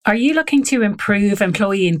Are you looking to improve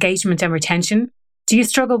employee engagement and retention? Do you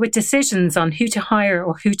struggle with decisions on who to hire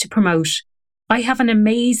or who to promote? I have an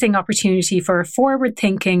amazing opportunity for a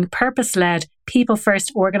forward-thinking, purpose-led,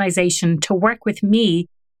 people-first organisation to work with me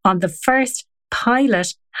on the first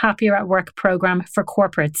pilot Happier at Work program for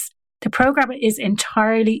corporates. The program is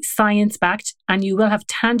entirely science-backed and you will have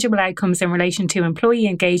tangible outcomes in relation to employee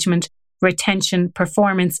engagement, retention,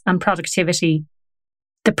 performance and productivity.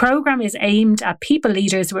 The program is aimed at people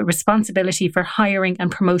leaders with responsibility for hiring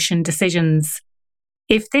and promotion decisions.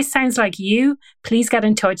 If this sounds like you, please get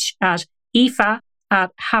in touch at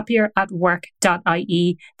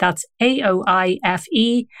aoife@happieratwork.ie. That's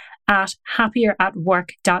AOIFE at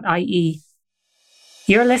happieratwork.ie.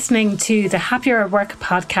 You're listening to the Happier at Work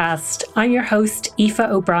podcast. I'm your host, Aoife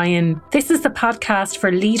O'Brien. This is the podcast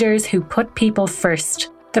for leaders who put people first.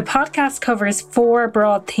 The podcast covers 4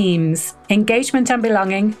 broad themes: engagement and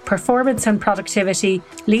belonging, performance and productivity,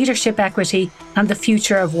 leadership equity, and the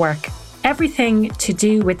future of work. Everything to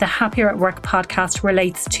do with the Happier at Work podcast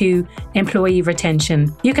relates to employee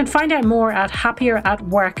retention. You can find out more at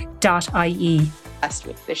happieratwork.ie. With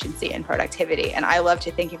efficiency and productivity. And I love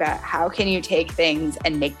to think about how can you take things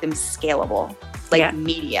and make them scalable, like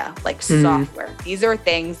media, like software. These are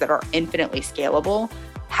things that are infinitely scalable.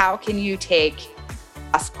 How can you take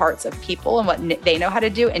best parts of people and what they know how to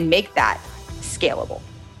do and make that scalable?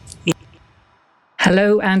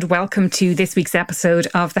 Hello and welcome to this week's episode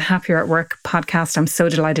of the Happier at Work podcast. I'm so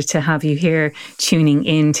delighted to have you here tuning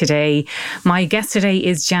in today. My guest today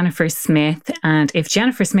is Jennifer Smith, and if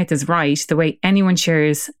Jennifer Smith is right, the way anyone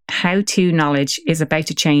shares how-to knowledge is about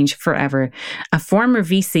to change forever. A former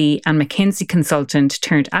VC and McKinsey consultant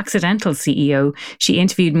turned accidental CEO, she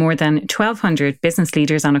interviewed more than 1,200 business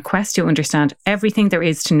leaders on a quest to understand everything there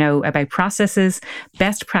is to know about processes,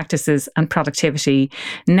 best practices and productivity.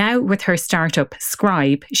 Now with her startup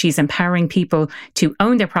Scribe, she's empowering people to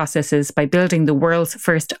own their processes by building the world's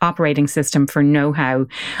first operating system for know-how.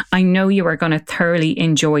 I know you are going to thoroughly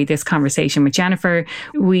enjoy this conversation with Jennifer.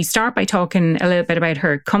 We start by talking a little bit about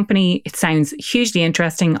her company. It sounds hugely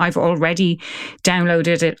interesting. I've already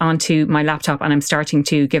downloaded it onto my laptop and I'm starting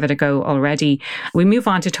to give it a go already. We move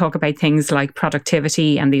on to talk about things like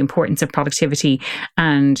productivity and the importance of productivity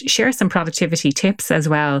and share some productivity tips as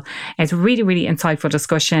well. It's a really, really insightful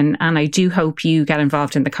discussion, and I do hope you get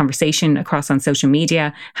involved in the conversation across on social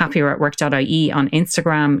media, happieratwork.ie on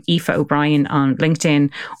Instagram, Aoife O'Brien on LinkedIn,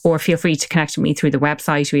 or feel free to connect with me through the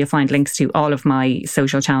website where you'll find links to all of my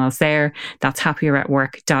social channels there. That's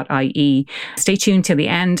happieratwork.ie. Stay tuned till the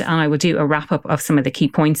end and I will do a wrap up of some of the key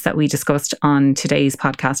points that we discussed on today's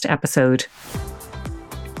podcast episode.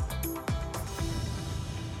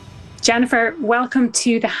 Jennifer, welcome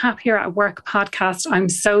to the Happier at Work podcast. I'm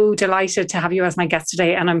so delighted to have you as my guest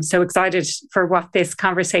today, and I'm so excited for what this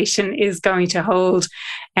conversation is going to hold.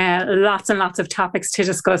 Lots and lots of topics to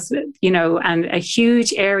discuss, and a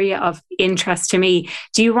huge area of interest to me.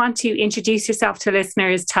 Do you want to introduce yourself to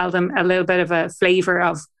listeners, tell them a little bit of a flavor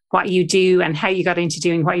of what you do and how you got into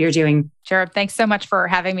doing what you're doing? Sure. Thanks so much for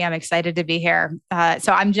having me. I'm excited to be here.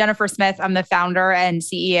 So I'm Jennifer Smith. I'm the founder and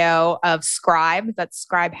CEO of Scribe. That's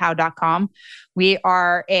scribehow.com. We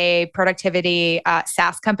are a productivity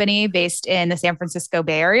SaaS company based in the San Francisco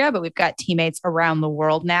Bay Area, but we've got teammates around the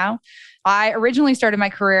world now. I originally started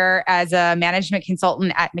my career as a management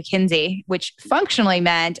consultant at McKinsey, which functionally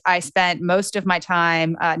meant I spent most of my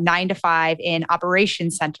time 9 to 5 in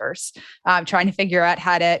operations centers, trying to figure out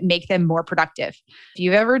how to make them more productive. If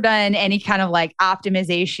you've ever done any kind of like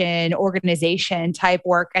optimization, organization type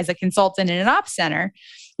work as a consultant in an ops center,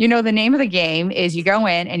 you know the name of the game is you go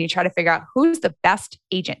in and you try to figure out who's the best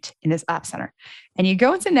agent in this ops center. And you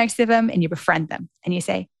go and sit next to them and you befriend them and you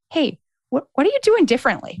say, hey, what are you doing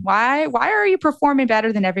differently? Why are you performing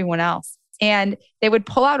better than everyone else? And they would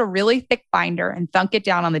pull out a really thick binder and thunk it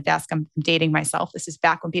down on the desk. I'm dating myself. This is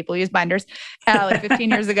back when people used binders, like 15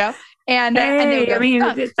 years ago. And, and they would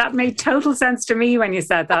go, that made total sense to me when you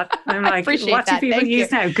said that. I'm like, what do people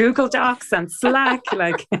use now? Google Docs and Slack,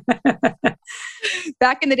 like.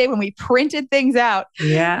 Back in the day when we printed things out.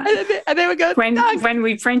 Yeah. And they would go, when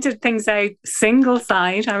we printed things out single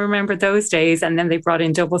side, I remember those days. And then they brought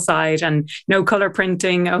in double side and no color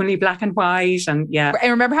printing, only black and white. And yeah.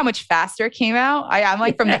 And remember how much faster it came out? I'm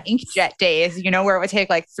like from the inkjet days, where it would take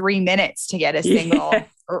like 3 minutes to get a single. Yeah.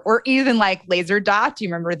 Or even like laser dot. Do you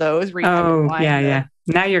remember those? Yeah.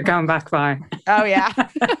 Now you're going back far. Oh yeah.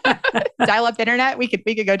 Dial-up internet. We could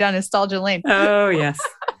go down nostalgia lane. Oh yes.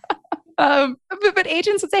 But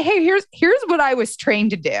agents would say, hey, here's what I was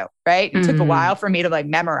trained to do, right? It took a while for me to like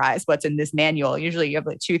memorize what's in this manual. Usually you have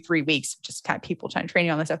like 2-3 weeks, just kind of people trying to train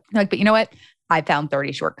you on this stuff. Like, but you know what? I found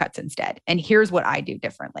 30 shortcuts instead. And here's what I do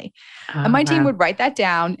differently. Oh, And my team wow. would write that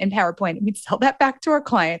down in PowerPoint and we'd sell that back to our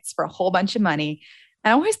clients for a whole bunch of money.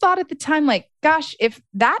 And I always thought at the time, like, gosh, if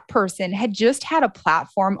that person had just had a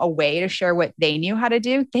platform, a way to share what they knew how to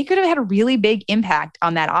do, they could have had a really big impact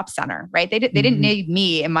on that ops center, right? They didn't need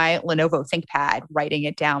me in my Lenovo ThinkPad writing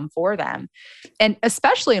it down for them. And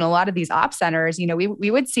especially in a lot of these ops centers,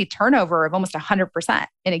 we would see turnover of almost 100%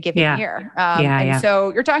 in a given year.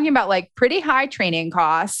 So you're talking about like pretty high training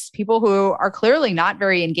costs, people who are clearly not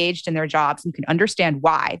very engaged in their jobs and can understand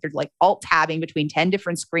why. They're like alt-tabbing between 10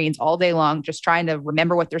 different screens all day long, just trying to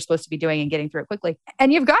remember what they're supposed to be doing and getting through it quickly.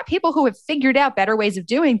 And you've got people who have figured out better ways of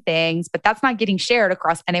doing things, but that's not getting shared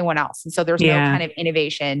across anyone else. And so there's no kind of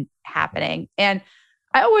innovation happening. And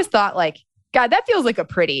I always thought like, God, that feels like a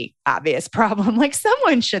pretty obvious problem. Like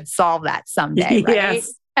someone should solve that someday, right?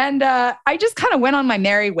 Yes. And I just kind of went on my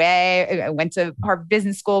merry way. I went to Harvard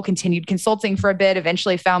Business School, continued consulting for a bit,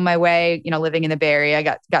 eventually found my way, living in the Bay Area. I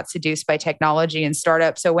got seduced by technology and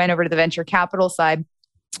startups. So went over to the venture capital side.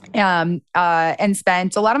 And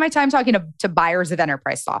spent a lot of my time talking to buyers of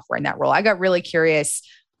enterprise software in that role. I got really curious.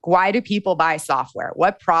 Why do people buy software?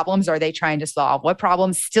 What problems are they trying to solve? What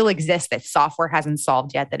problems still exist that software hasn't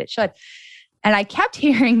solved yet that it should? And I kept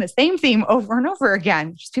hearing the same theme over and over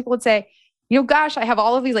again. Just people would say, gosh, I have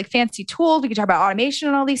all of these like fancy tools. We could talk about automation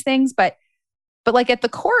and all these things, but like at the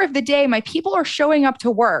core of the day, my people are showing up to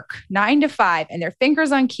work 9 to 5 and their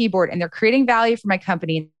fingers on keyboard and they're creating value for my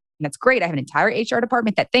company. And that's great. I have an entire HR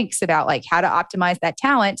department that thinks about like how to optimize that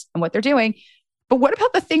talent and what they're doing. But what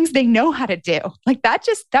about the things they know how to do? Like that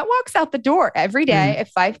walks out the door every day at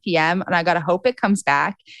 5 p.m. And I got to hope it comes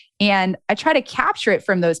back. And I try to capture it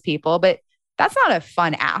from those people. But that's not a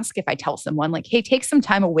fun ask if I tell someone like, hey, take some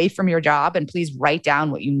time away from your job and please write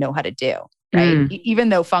down what you know how to do. Right. Even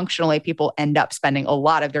though functionally people end up spending a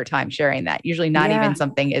lot of their time sharing that, usually not even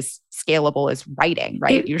something as scalable as writing,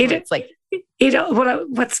 right? Usually it's like,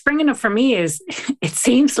 what's springing up for me is it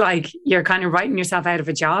seems like you're kind of writing yourself out of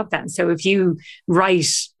a job then. So if you write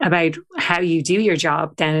about how you do your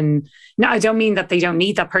job, then no, I don't mean that they don't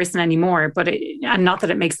need that person anymore, and not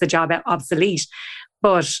that it makes the job obsolete,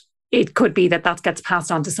 but it could be that gets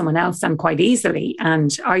passed on to someone else then quite easily.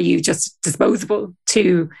 And are you just disposable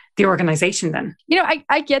to the organization then?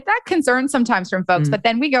 I get that concern sometimes from folks, but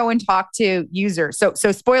then we go and talk to users. So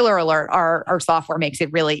spoiler alert, our software makes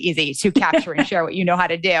it really easy to capture and share what you know how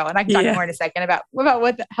to do. And I can talk more in a second about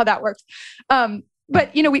how that works.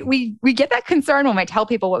 But we get that concern when I tell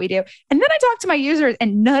people what we do. And then I talk to my users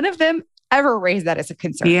and none of them ever raise that as a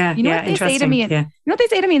concern. What they say to me? You know what they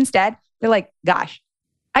say to me instead? They're like, gosh,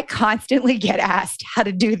 I constantly get asked how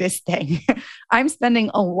to do this thing. I'm spending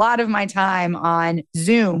a lot of my time on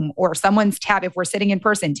Zoom or someone's if we're sitting in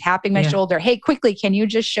person, tapping my shoulder. Hey, quickly, can you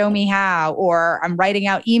just show me how? Or I'm writing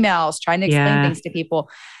out emails, trying to explain things to people.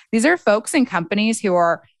 These are folks and companies who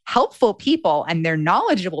are helpful people and they're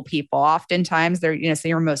knowledgeable people. Oftentimes they're, so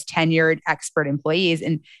your most tenured expert employees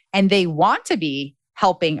and they want to be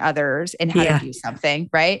helping others and how to do something,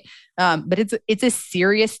 right? But it's a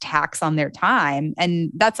serious tax on their time. And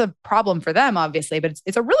that's a problem for them, obviously, but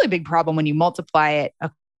it's a really big problem when you multiply it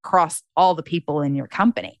across all the people in your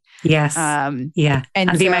company. Yes. And the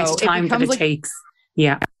so amount of time that it takes.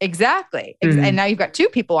 Yeah. Exactly. And now you've got two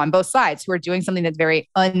people on both sides who are doing something that's very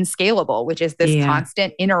unscalable, which is this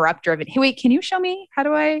constant interrupter of it. Hey, wait, can you show me?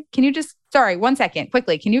 Sorry, 1 second,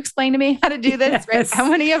 quickly. Can you explain to me how to do this? Right? How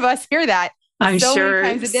many of us hear that? I'm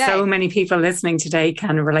sure so many people listening today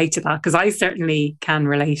can relate to that because I certainly can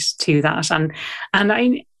relate to that. And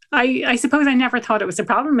I suppose I never thought it was a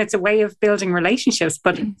problem. It's a way of building relationships,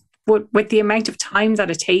 but with the amount of time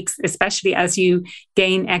that it takes, especially as you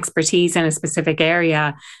gain expertise in a specific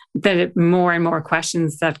area, the more and more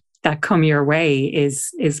questions that come your way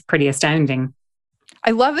is pretty astounding.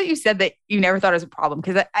 I love that you said that you never thought it was a problem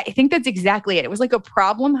because I think that's exactly it. It was like a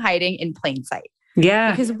problem hiding in plain sight.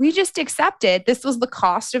 Yeah. Because we just accepted this was the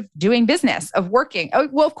cost of doing business, of working. Oh,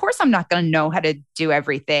 well, of course, I'm not going to know how to do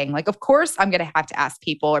everything. Like, of course, I'm going to have to ask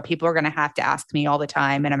people or people are going to have to ask me all the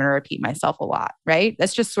time. And I'm going to repeat myself a lot, right?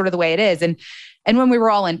 That's just sort of the way it is. And when we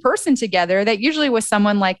were all in person together, that usually was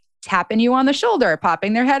someone like tapping you on the shoulder,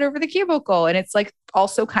 popping their head over the cubicle. And it's like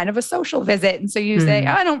also kind of a social visit. And so you say,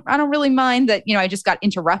 I don't really mind that, I just got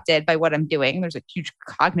interrupted by what I'm doing. There's a huge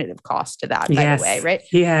cognitive cost to that, by the way, right?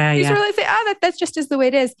 Yeah. You sort of say, that's just as the way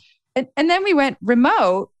it is. And then we went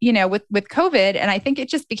remote, with COVID. And I think it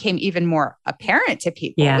just became even more apparent to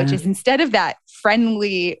people, which is instead of that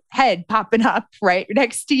friendly head popping up right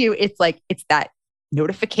next to you, it's that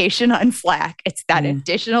notification on Slack. It's that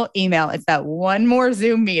additional email. It's that one more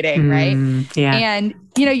Zoom meeting, right? Yeah. And,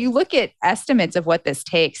 you look at estimates of what this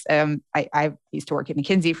takes. I used to work at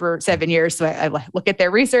McKinsey for 7 years. So I look at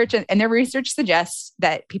their research and their research suggests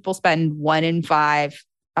that people spend 20%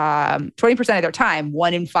 of their time,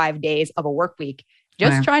 1 in 5 days of a work week,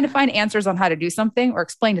 just trying to find answers on how to do something or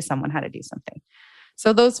explain to someone how to do something.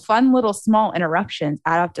 So those fun little small interruptions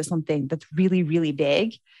add up to something that's really, really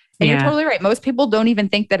big. And you're totally right. Most people don't even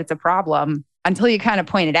think that it's a problem until you kind of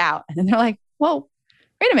point it out. And then they're like, well,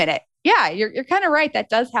 wait a minute. Yeah, you're kind of right. That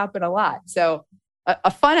does happen a lot. So a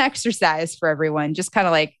fun exercise for everyone, just kind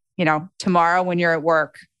of like, tomorrow when you're at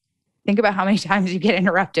work, think about how many times you get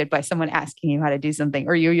interrupted by someone asking you how to do something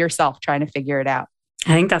or you yourself trying to figure it out.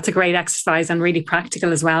 I think that's a great exercise and really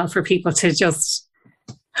practical as well for people to just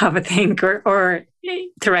have a think or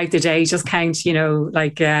throughout the day, just count,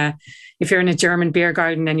 if you're in a German beer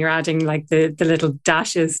garden and you're adding like the little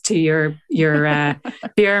dashes to your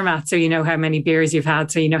beer mat, so you know how many beers you've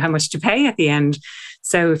had, so you know how much to pay at the end.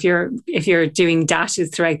 So if you're doing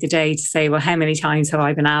dashes throughout the day to say, well, how many times have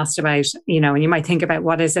I been asked about, and you might think about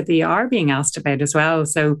what is it that you are being asked about as well.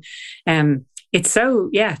 So it's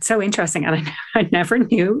so interesting. And I never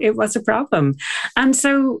knew it was a problem. And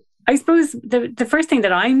so I suppose the first thing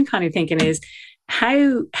that I'm kind of thinking is,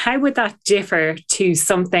 how would that differ to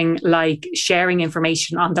something like sharing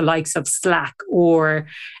information on the likes of Slack or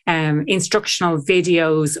instructional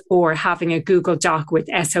videos or having a Google Doc with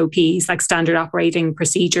SOPs, like standard operating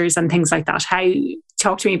procedures and things like that?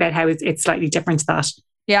 Talk to me about how it's slightly different to that.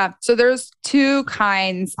 Yeah. So there's two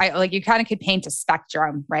kinds. You kind of could paint a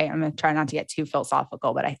spectrum, right? I'm going to try not to get too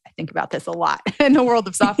philosophical, but I think about this a lot in the world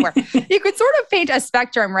of software. You could sort of paint a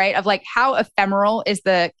spectrum, right? Of like how ephemeral is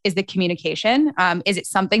the communication? Is it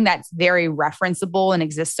something that's very referenceable and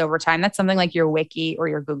exists over time? That's something like your wiki or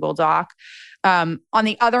your Google Doc. On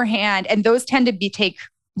the other hand, and those tend to take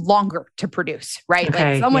longer to produce, right?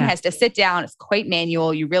 Okay, like someone has to sit down. It's quite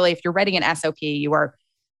manual. If you're writing an SOP, you are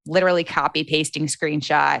literally copy pasting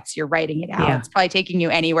screenshots. You're writing it out. Yeah. It's probably taking you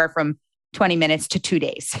anywhere from 20 minutes to 2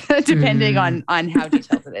 days, depending on how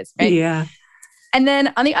detailed it is. Right? Yeah. And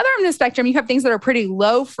then on the other end of the spectrum, you have things that are pretty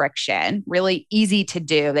low friction, really easy to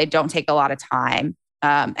do. They don't take a lot of time.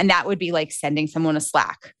 And that would be like sending someone a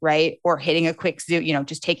Slack, right? Or hitting a quick Zoom,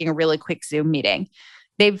 just taking a really quick Zoom meeting.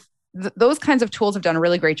 Those kinds of tools have done a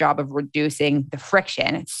really great job of reducing the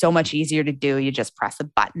friction. It's so much easier to do. You just press a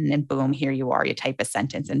button and boom, here you are. You type a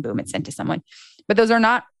sentence and boom, it's sent to someone. But those are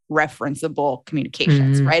not referenceable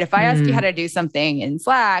communications, right? If I ask you how to do something in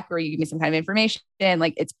Slack or you give me some kind of information,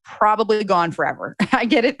 like it's probably gone forever. I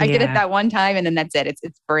get it. I get it that one time and then that's it.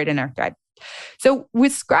 It's buried in our thread. So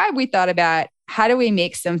with Scribe, we thought about how do we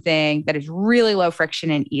make something that is really low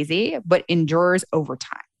friction and easy, but endures over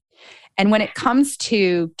time. And when it comes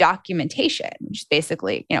to documentation, which is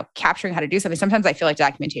basically, capturing how to do something, sometimes I feel like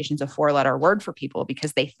documentation is a 4-letter word for people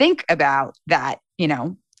because they think about that,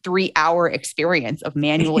 3-hour experience of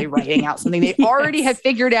manually writing out something they already have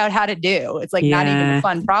figured out how to do. It's like not even a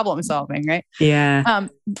fun problem solving, right? Yeah.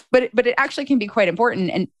 But it actually can be quite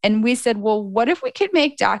important. And we said, well, what if we could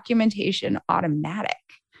make documentation automatic?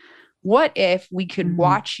 What if we could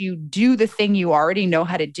watch you do the thing you already know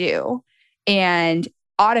how to do and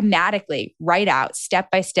automatically write out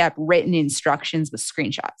step-by-step written instructions with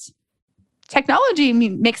screenshots? Technology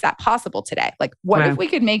makes that possible today. Like, what if we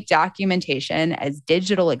could make documentation as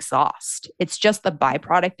digital exhaust? It's just the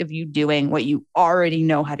byproduct of you doing what you already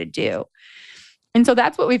know how to do. And so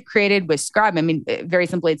that's what we've created with Scribe. I mean, very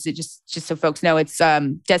simply, it's just so folks know, it's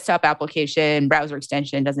desktop application, browser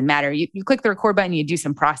extension, doesn't matter. You click the record button, you do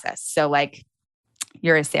some process. So like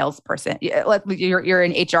you're a salesperson, you're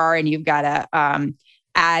in HR and you've got to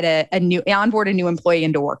onboard a new employee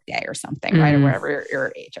into Workday or something, right? Or whatever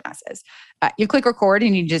your HMS is. You click record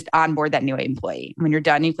and you just onboard that new employee. When you're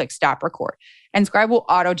done, you click stop record. And Scribe will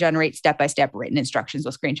auto-generate step-by-step written instructions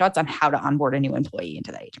with screenshots on how to onboard a new employee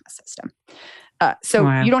into that HMS system.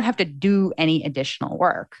 You don't have to do any additional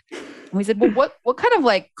work. And we said, well, what kind of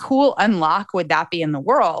like cool unlock would that be in the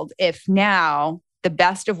world if now the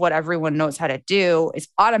best of what everyone knows how to do is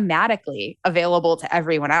automatically available to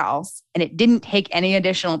everyone else. And it didn't take any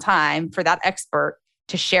additional time for that expert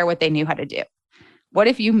to share what they knew how to do. What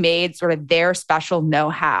if you made sort of their special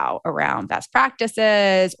know-how around best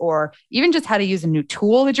practices or even just how to use a new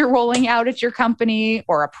tool that you're rolling out at your company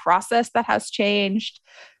or a process that has changed?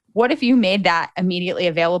 What if you made that immediately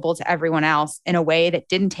available to everyone else in a way that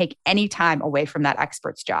didn't take any time away from that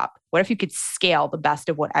expert's job? What if you could scale the best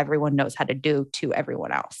of what everyone knows how to do to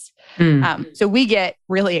everyone else? So we get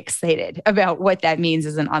really excited about what that means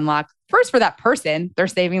as an unlock. First, for that person, they're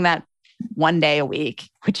saving that one day a week,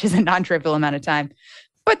 which is a non-trivial amount of time.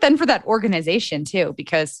 But then for that organization too,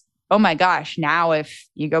 because oh my gosh, now if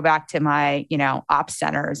you go back to my, ops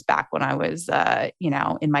centers back when I was,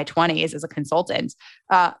 in my 20s as a consultant,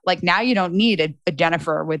 like now you don't need a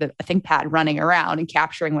Jennifer with a ThinkPad running around and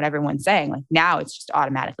capturing what everyone's saying. Like now it's just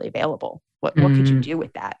automatically available. What could you do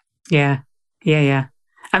with that? Yeah.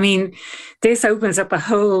 I mean, this opens up a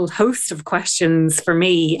whole host of questions for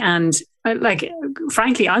me. And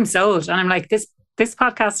frankly, I'm sold. And I'm like, this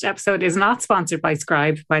podcast episode is not sponsored by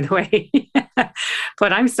Scribe, by the way.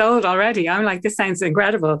 But I'm sold already. I'm like, this sounds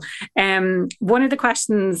incredible. One of the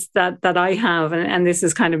questions that I have, and this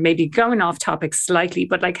is kind of maybe going off topic slightly,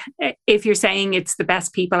 but like if you're saying it's the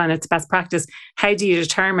best people and it's best practice, how do you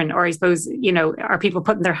determine, or I suppose, are people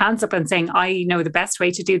putting their hands up and saying, I know the best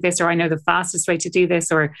way to do this, or I know the fastest way to do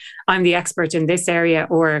this, or I'm the expert in this area,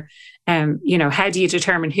 or how do you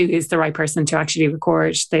determine who is the right person to actually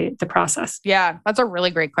record the process? Yeah, that's a really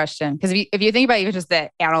great question. Because if you think about even just the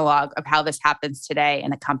analog of how this happens today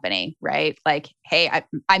in a company, right? Like, hey,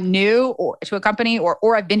 I'm new to a company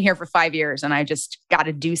or I've been here for 5 years and I just got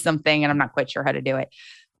to do something and I'm not quite sure how to do it.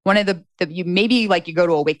 One of you maybe like you go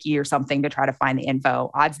to a wiki or something to try to find the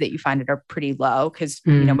info. Odds that you find it are pretty low because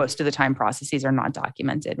most of the time processes are not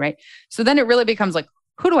documented, right? So then it really becomes like,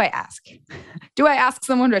 who do I ask? Do I ask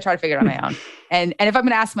someone? Do I try to figure it out on my own? And if I'm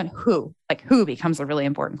going to ask someone who becomes a really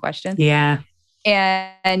important question. Yeah.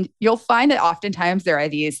 And you'll find that oftentimes there are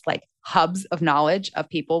these like hubs of knowledge of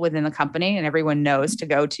people within the company and everyone knows to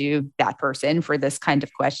go to that person for this kind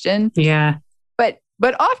of question. Yeah. But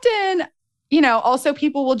often, also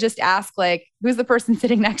people will just ask like, who's the person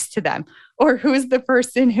sitting next to them? Or who's the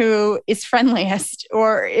person who is friendliest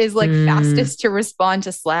or is like fastest to respond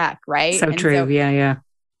to Slack, right? So true. Yeah.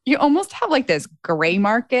 You almost have like this gray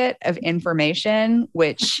market of information,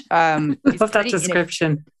 which love that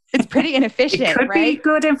description. It's pretty inefficient. It could right? be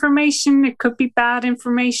good information. It could be bad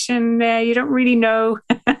information. You don't really know.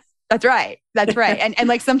 That's right. And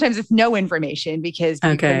like sometimes it's no information because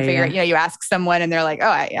you can figure it, you ask someone and they're like, oh,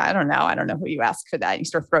 I don't know. I don't know who you ask for that. And you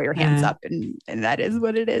sort of throw your hands up and that is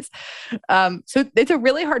what it is. So it's a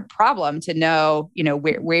really hard problem to know,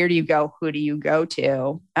 where do you go? Who do you go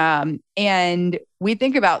to? And we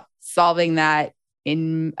think about solving that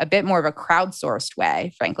in a bit more of a crowdsourced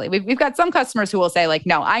way, frankly. We've got some customers who will say like,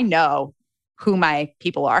 no, I know who my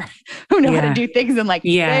people are, who know how to do things. And like,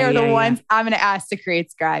 they are the ones I'm going to ask to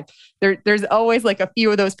create Scribe. There's always like a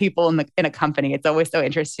few of those people in a company. It's always so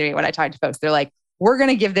interesting when I talk to folks. They're like, we're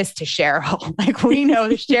going to give this to Cheryl. Like we know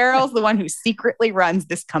that Cheryl's the one who secretly runs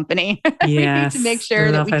this company. We need to make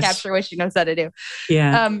sure that we capture what she knows how to do.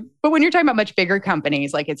 Yeah. But when you're talking about much bigger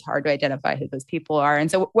companies, like it's hard to identify who those people are.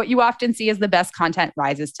 And so what you often see is the best content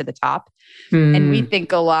rises to the top. And we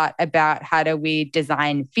think a lot about how do we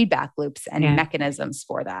design feedback loops and mechanisms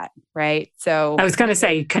for that, right? So I was going to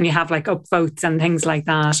say, can you have like upvotes and things like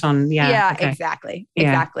that on? Exactly.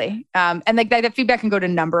 And like that feedback can go to a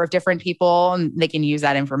number of different people and they can use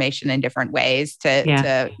that information in different ways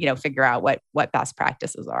to figure out what best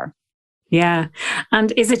practices are. Yeah.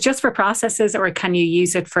 And is it just for processes or can you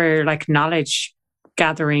use it for like knowledge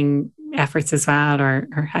gathering efforts as well? Or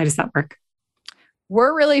how does that work?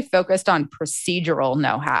 We're really focused on procedural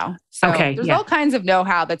know-how. So there's all kinds of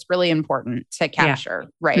know-how that's really important to capture,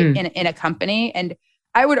 right? In a company. And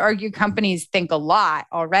I would argue companies think a lot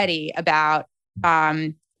already about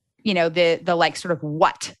the like sort of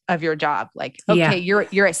what of your job. Like, okay,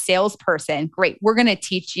 you're a salesperson. Great. We're going to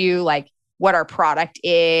teach you like what our product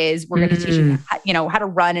is. We're going to teach you, how to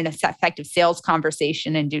run an effective sales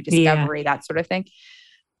conversation and do discovery, that sort of thing.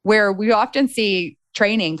 Where we often see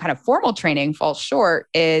training, kind of formal training falls short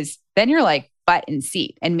is then you're like butt in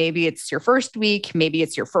seat. And maybe it's your first week, maybe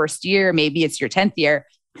it's your first year, maybe it's your 10th year.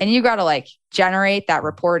 And you got to like generate that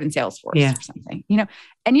report in Salesforce or something,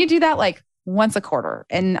 and you do that like once a quarter.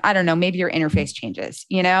 And I don't know, maybe your interface changes,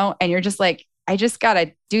 and you're just like, I just got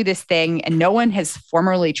to do this thing and no one has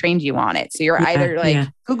formally trained you on it. So you're either like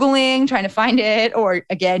Googling, trying to find it, or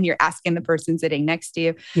again, you're asking the person sitting next to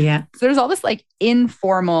you. Yeah. So there's all this like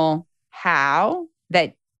informal how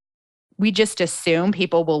that we just assume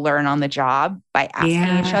people will learn on the job by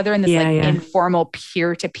asking each other in this informal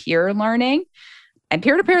peer-to-peer learning. And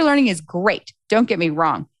peer-to-peer learning is great. Don't get me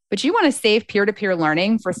wrong. But you want to save peer-to-peer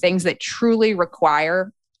learning for things that truly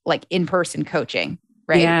require like in-person coaching,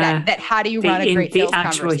 right? Yeah. That how do you run a great sales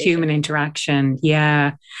actual conversation? Human interaction.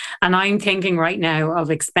 Yeah. And I'm thinking right now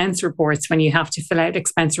of expense reports when you have to fill out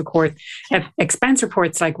expense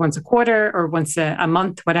reports like once a quarter or once a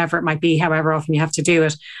month, whatever it might be, however often you have to do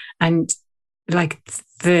it. And like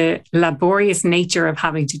the laborious nature of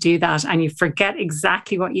having to do that, and you forget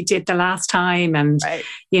exactly what you did the last time, and Right.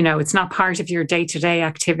 it's not part of your day-to-day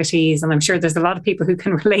activities. And I'm sure there's a lot of people who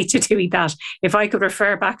can relate to doing that. If I could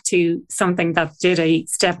refer back to something that did a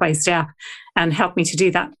step-by-step and help me to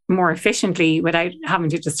do that more efficiently without having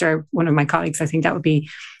to disturb one of my colleagues, I think that would be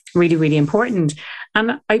really, really important.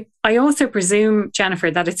 And I also presume,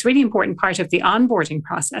 Jennifer, that it's really important part of the onboarding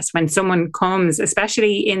process when someone comes,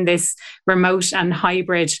 especially in this remote and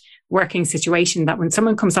hybrid working situation, that when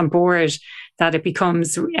someone comes on board, that it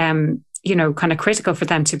becomes, kind of critical for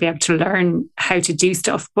them to be able to learn how to do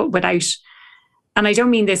stuff, but without, and I don't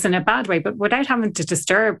mean this in a bad way, but without having to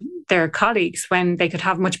disturb their colleagues, when they could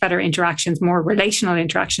have much better interactions, more relational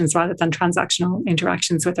interactions rather than transactional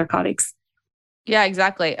interactions with their colleagues. Yeah,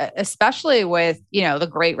 exactly. Especially with, the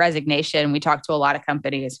great resignation. We talk to a lot of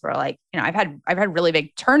companies who are like, I've had really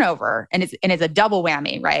big turnover, and it's a double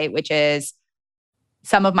whammy, right? Which is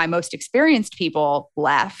some of my most experienced people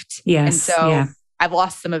left. Yes. And so I've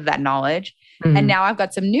lost some of that knowledge. And now I've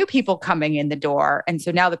got some new people coming in the door. And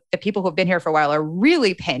so now the people who have been here for a while are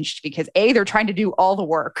really pinched because they're trying to do all the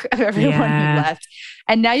work of everyone who left.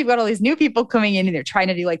 And now you've got all these new people coming in, and they're trying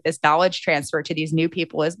to do like this knowledge transfer to these new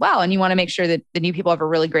people as well. And you want to make sure that the new people have a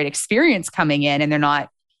really great experience coming in, and they're not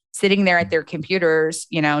sitting there at their computers,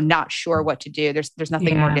 not sure what to do. There's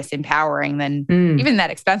nothing more disempowering than even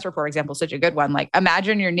that expense report example is such a good one. Like,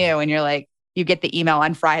 imagine you're new and you're like, you get the email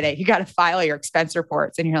on Friday, you got to file your expense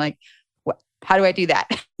reports, and you're like, how do I do that?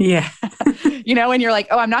 Yeah. And you're like,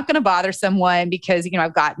 oh, I'm not going to bother someone because,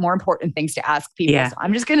 I've got more important things to ask people. Yeah. So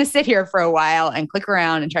I'm just going to sit here for a while and click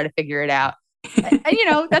around and try to figure it out. and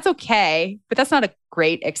that's okay, but that's not a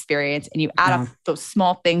great experience. And you add up those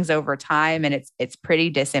small things over time, and it's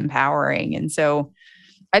pretty disempowering. And so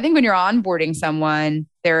I think when you're onboarding someone,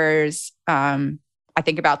 there's, I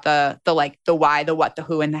think about the why, the what, the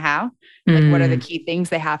who, and the how. Like, what are the key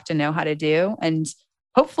things they have to know how to do? And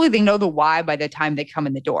hopefully they know the why by the time they come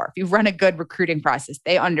in the door. If you've run a good recruiting process,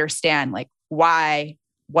 they understand like why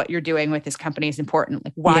what you're doing with this company is important.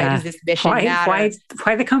 Like, why does this mission matter?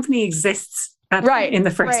 Why the company exists in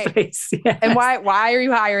the first place. Yes. And why are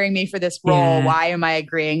you hiring me for this role? Yeah. Why am I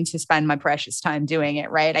agreeing to spend my precious time doing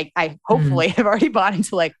it? Right. I hopefully have already bought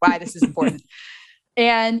into like why this is important.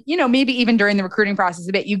 And, maybe even during the recruiting process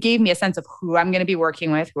a bit, you gave me a sense of who I'm going to be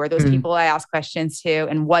working with, who are those people I ask questions to,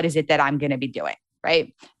 and what is it that I'm going to be doing.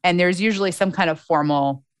 Right. And there's usually some kind of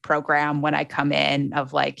formal program when I come in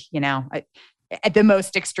of like, at the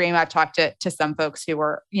most extreme, I've talked to some folks who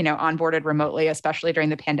were, onboarded remotely, especially during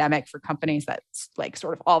the pandemic, for companies that's like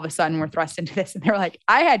sort of all of a sudden were thrust into this. And they're like,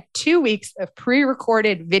 I had 2 weeks of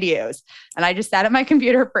pre-recorded videos, and I just sat at my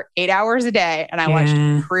computer for 8 hours a day and I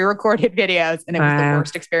watched pre-recorded videos, and it was the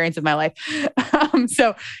worst experience of my life.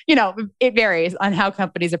 So, it varies on how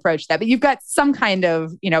companies approach that, but you've got some kind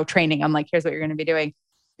of, training on like, here's what you're going to be doing.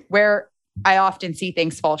 Where I often see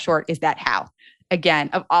things fall short is that how,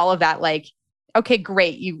 again, of all of that, like, okay,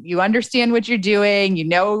 great. You understand what you're doing. You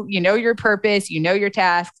know your purpose, your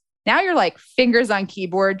tasks. Now you're like fingers on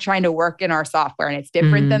keyboard trying to work in our software, and it's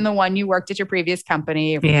different than the one you worked at your previous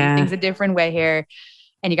company. You're doing things a different way here,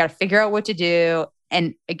 and you got to figure out what to do.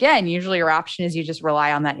 And again, usually your option is you just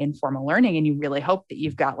rely on that informal learning, and you really hope that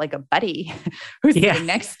you've got like a buddy who's sitting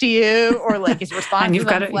next to you or like is responsive.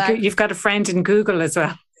 And you've got a friend in Google as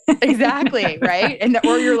well. Exactly. Right.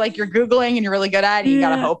 Or you're Googling and you're really good at it. You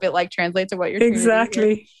got to hope it like translates to what you're doing.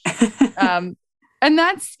 Exactly. And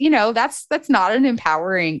that's not an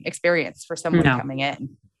empowering experience for someone coming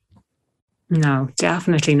in. No,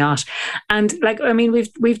 definitely not. And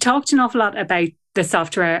we've talked an awful lot about the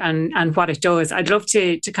software and what it does. I'd love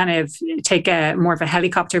to kind of take a more of a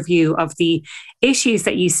helicopter view of the issues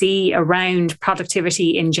that you see around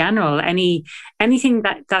productivity in general. Anything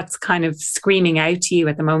that's kind of screaming out to you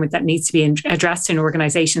at the moment that needs to be addressed in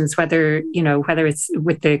organizations, whether it's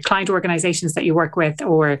with the client organizations that you work with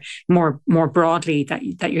or more broadly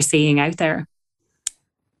that you're seeing out there.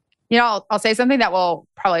 I'll say something that will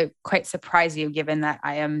probably quite surprise you, given that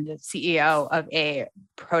I am the CEO of a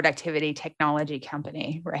productivity technology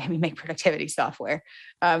company, right? We make productivity software.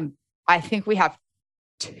 I think we have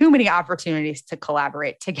too many opportunities to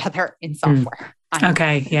collaborate together in software.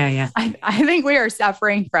 Okay. Yeah. I think we are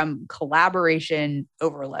suffering from collaboration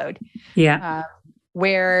overload. Yeah.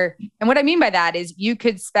 And what I mean by that is you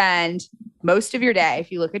could spend most of your day,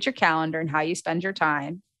 if you look at your calendar and how you spend your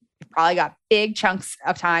time, you've probably got big chunks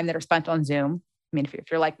of time that are spent on Zoom. I mean,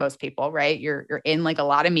 if you're like most people, right, you're in like a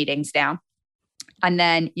lot of meetings now. And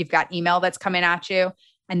then you've got email that's coming at you.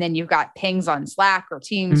 And then you've got pings on Slack or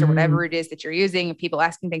Teams or whatever it is that you're using, of people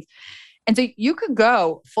asking things. And so you could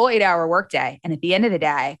go full 8-hour workday. And at the end of the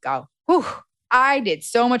day, go, whew, I did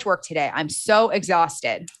so much work today. I'm so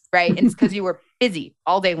exhausted, right? And it's because you were busy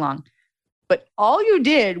all day long. But all you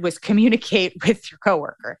did was communicate with your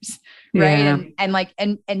coworkers, right?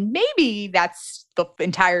 Yeah. And maybe that's the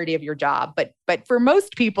entirety of your job. But for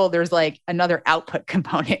most people, there's like another output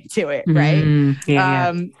component to it, right?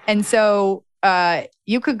 And so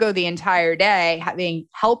you could go the entire day having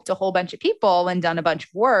helped a whole bunch of people and done a bunch of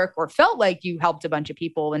work, or felt like you helped a bunch of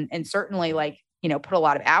people and certainly put a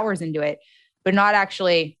lot of hours into it, but not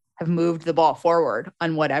actually have moved the ball forward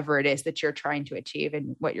on whatever it is that you're trying to achieve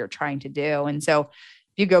and what you're trying to do. And so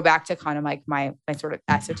if you go back to kind of like my sort of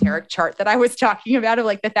esoteric chart that I was talking about, of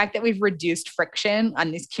like the fact that we've reduced friction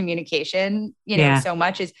on this communication, so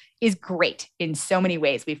much is great in so many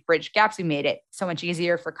ways. We've bridged gaps. We made it so much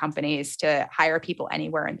easier for companies to hire people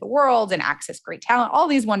anywhere in the world and access great talent, all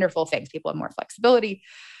these wonderful things. People have more flexibility.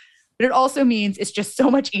 But it also means it's just so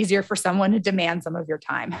much easier for someone to demand some of your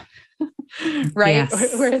time, right?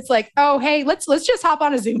 Yes. Where it's like, oh, hey, let's just hop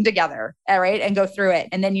on a Zoom together, all right, and go through it.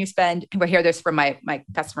 And then you spend, I hear this from my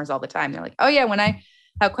customers all the time. They're like, oh yeah, when I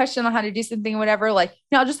have a question on how to do something or whatever, like,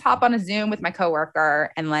 I'll just hop on a Zoom with my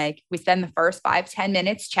coworker and like we spend the first 5-10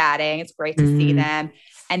 minutes chatting. It's great to see them.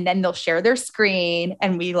 And then they'll share their screen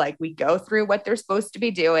and we go through what they're supposed to be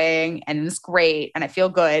doing. And it's great. And I feel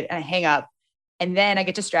good and I hang up. And then I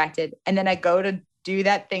get distracted. And then I go to do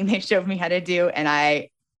that thing they showed me how to do. And I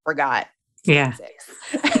forgot. Yeah.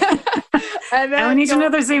 And then I need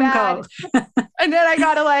another Zoom call. And then I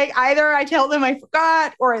got to either I tell them I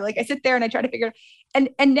forgot, or I sit there and I try to figure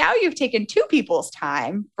it. And now you've taken two people's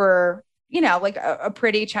time for, a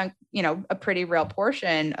pretty chunk, a pretty real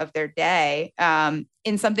portion of their day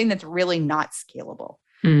in something that's really not scalable.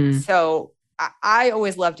 So I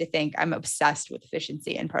always love to think, I'm obsessed with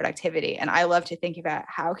efficiency and productivity. And I love to think about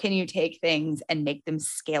how can you take things and make them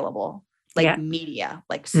scalable, media,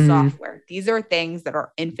 software. These are things that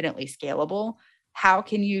are infinitely scalable. How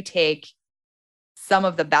can you take some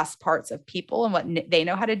of the best parts of people and what they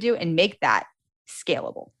know how to do and make that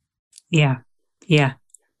scalable? Yeah. Yeah.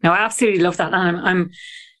 No, I absolutely love that. And I'm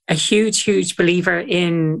a huge believer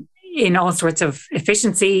in all sorts of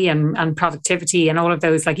efficiency and productivity and all of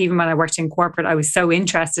those. Even when I worked in corporate, I was so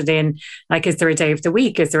interested in is there a day of the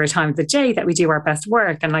week? Is there a time of the day that we do our best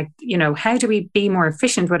work? And how do we be more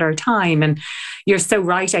efficient with our time? And you're so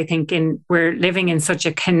right. I think we're living in such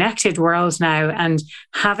a connected world now, and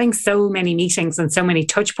having so many meetings and so many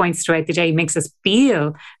touch points throughout the day makes us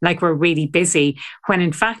feel like we're really busy, when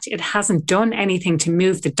in fact it hasn't done anything to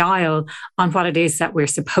move the dial on what it is that we're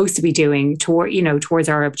supposed to be doing towards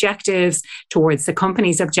our objectives, towards the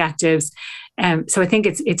company's objectives. So I think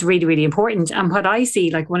it's really, really important. And what I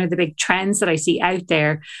see, one of the big trends that I see out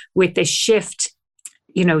there with the shift,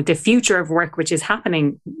 the future of work, which is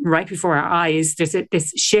happening right before our eyes, there's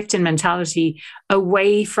this shift in mentality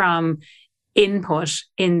away from input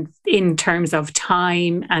in terms of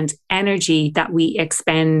time and energy that we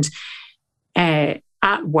expend at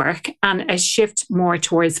work, and a shift more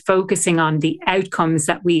towards focusing on the outcomes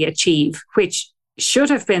that we achieve, which should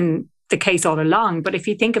have been the case all along. But if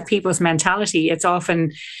you think of people's mentality, it's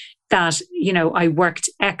often that, I worked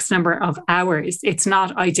X number of hours. It's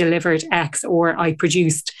not I delivered X or I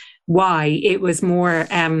produced Y. It was more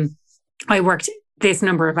I worked this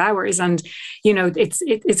number of hours. And, is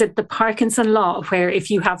it the Parkinson law, where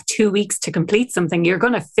if you have 2 weeks to complete something, you're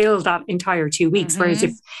going to fill that entire 2 weeks. Mm-hmm.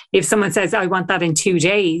 Whereas if someone says, I want that in 2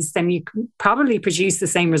 days, then you can probably produce the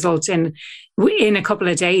same result in a couple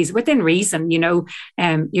of days within reason. You're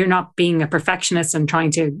not being a perfectionist and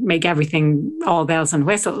trying to make everything all bells and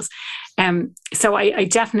whistles. So I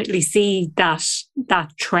definitely see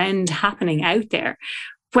that trend happening out there.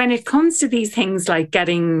 When it comes to these things like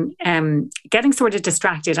getting sort of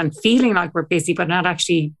distracted and feeling like we're busy, but not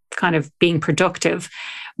actually kind of being productive,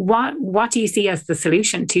 what do you see as the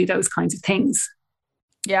solution to those kinds of things?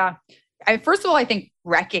 Yeah. First of all, I think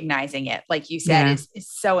recognizing it, like you said, is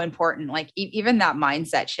so important. Even that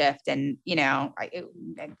mindset shift. And,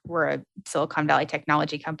 we're a Silicon Valley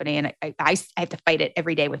technology company, and I have to fight it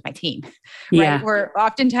every day with my team. Right? Yeah. Where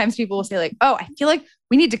oftentimes people will say oh, I feel like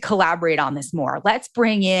we need to collaborate on this more. Let's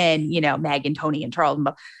bring in, Meg and Tony and Charles.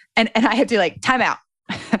 And I have to time out.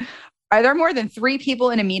 Are there more than 3 people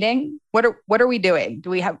in a meeting? What are we doing?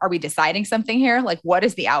 Are we deciding something here? What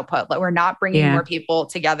is the output? We're not bringing more people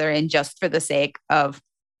together in just for the sake of,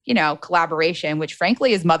 collaboration, which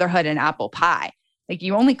frankly is motherhood and apple pie.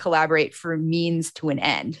 You only collaborate for means to an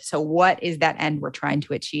end. So what is that end we're trying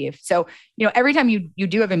to achieve? So, every time you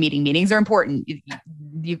do have a meeting, meetings are important.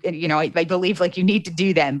 I believe like you need to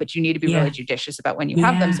do them, but you need to be really judicious about when you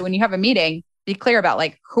have them. So when you have a meeting, be clear about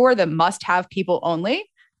like who are the must-have people only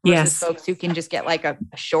versus folks who can just get like a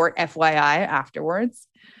short FYI afterwards.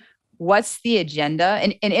 What's the agenda?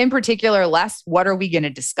 And in particular, less what are we going to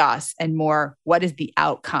discuss and more what is the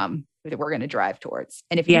outcome that we're going to drive towards.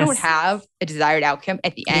 And if you don't have a desired outcome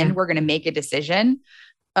at the end, we're going to make a decision,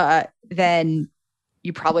 then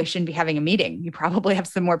you probably shouldn't be having a meeting. You probably have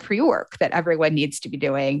some more pre-work that everyone needs to be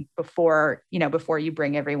doing before you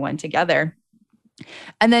bring everyone together.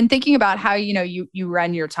 And then thinking about how, you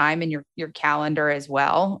run your time and your calendar as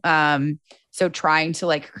well. So trying to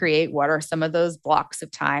like create what are some of those blocks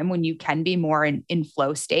of time when you can be more in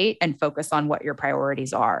flow state and focus on what your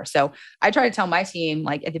priorities are. So I try to tell my team,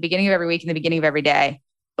 like at the beginning of every week and the beginning of every day,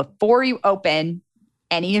 before you open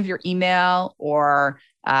any of your email or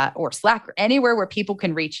Slack or anywhere where people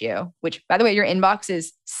can reach you, which by the way, your inbox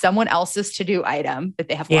is someone else's to-do item that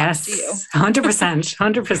they have locked to you.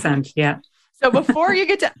 100%. Yeah. So before you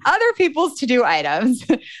get to other people's to-do items,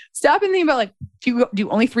 stop and think about like, if you do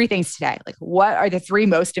only 3 things today, like what are the 3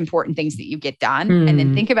 most important things that you get done? And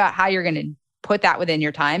then think about how you're going to put that within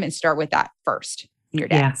your time and start with that first in your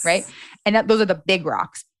day, right? And those are the big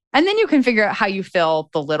rocks. And then you can figure out how you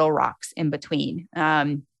fill the little rocks in between.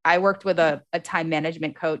 I worked with a time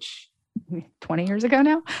management coach 20 years ago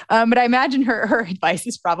now. But I imagine her advice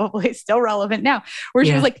is probably still relevant now, where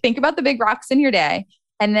she was like, think about the big rocks in your day.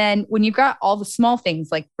 And then when you've got all the small things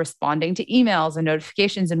like responding to emails and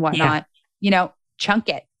notifications and whatnot, chunk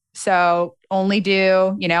it. So only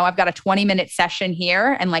do, I've got a 20-minute session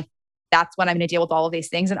here and like, that's when I'm going to deal with all of these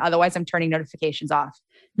things. And otherwise I'm turning notifications off.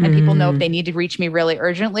 And people know if they need to reach me really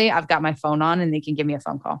urgently, I've got my phone on and they can give me a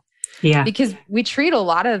phone call. Yeah. Because we treat a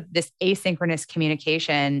lot of this asynchronous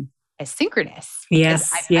communication as synchronous.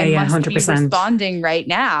 Yes. I must 100%. be responding right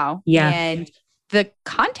now. Yeah. And the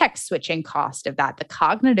context switching cost of that, the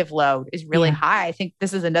cognitive load is really high. I think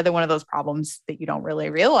this is another one of those problems that you don't really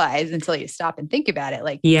realize until you stop and think about it.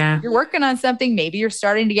 Like you're working on something, maybe you're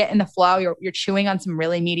starting to get in the flow, you're chewing on some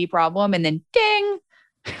really meaty problem and then ding.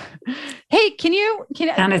 Hey, can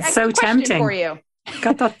and it's so tempting for you.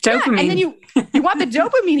 Got that dopamine. And then you want the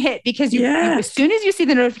dopamine hit because you as soon as you see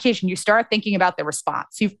the notification, you start thinking about the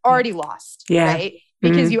response. You've already lost, right?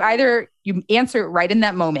 Because you answer it right in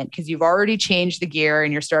that moment because you've already changed the gear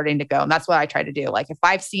and you're starting to go. And that's what I try to do. Like if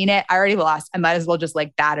I've seen it, I already lost. I might as well just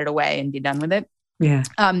like bat it away and be done with it. Yeah.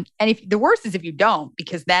 And if the worst is if you don't,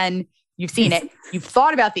 because then you've seen it, you've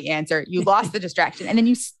thought about the answer, you lost the distraction, and then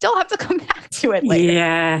you still have to come back to it later.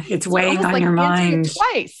 Yeah, it's weighing on your mind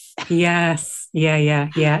twice. Yes.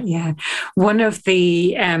 Yeah. One of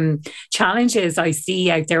the challenges I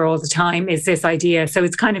see out there all the time is this idea. So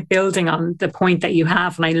it's kind of building on the point that you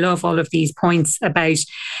have. And I love all of these points about,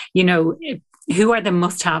 who are the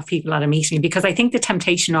must-have people at a meeting? Because I think the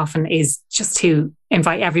temptation often is just to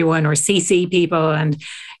invite everyone or CC people, and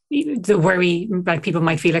the worry like people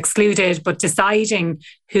might feel excluded, but deciding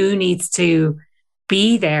who needs to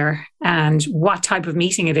be there and what type of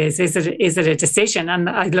meeting it is. Is it a decision? And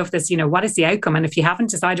I love this, what is the outcome? And if you haven't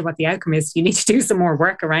decided what the outcome is, you need to do some more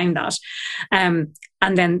work around that. And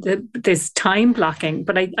then this time blocking.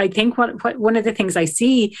 But I think what one of the things I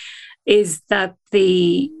see is that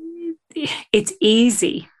it's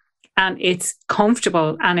easy and it's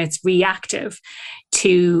comfortable and it's reactive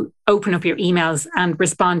to open up your emails and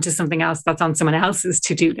respond to something else that's on someone else's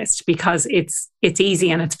to-do list because it's easy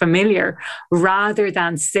and it's familiar rather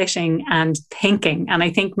than sitting and thinking. And I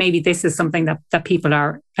think maybe this is something that people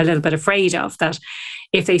are a little bit afraid of, that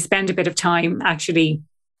if they spend a bit of time actually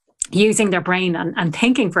using their brain and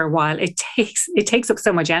thinking for a while, it takes up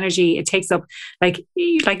so much energy. It takes up, like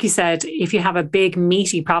you said, if you have a big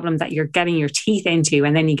meaty problem that you're getting your teeth into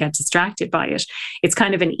and then you get distracted by it, it's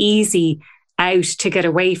kind of an easy out to get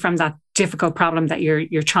away from that difficult problem that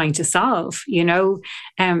you're trying to solve,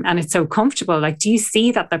 and it's so comfortable. Like, do you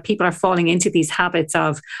see that people are falling into these habits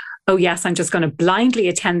of, oh yes, I'm just going to blindly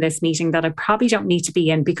attend this meeting that I probably don't need to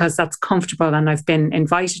be in because that's comfortable and I've been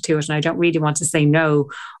invited to it and I don't really want to say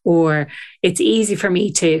no, or it's easy for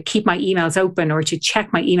me to keep my emails open or to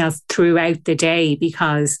check my emails throughout the day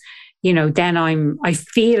because then I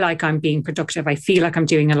feel like I'm being productive. I feel like I'm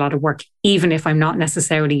doing a lot of work, even if I'm not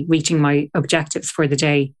necessarily reaching my objectives for the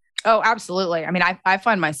day. Oh, absolutely. I mean, I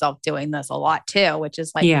find myself doing this a lot too, which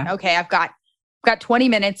is like, okay, I've got 20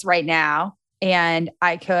 minutes right now and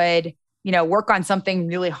I could, work on something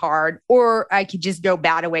really hard, or I could just go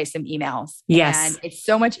bat away some emails. Yes. And it's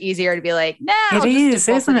so much easier to be like, no, it is,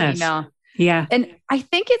 isn't it? Email. Yeah. And I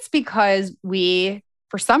think it's because we,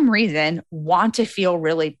 for some reason, want to feel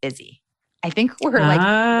really busy. I think we're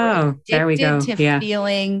there we go. addicted to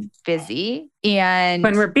feeling busy. And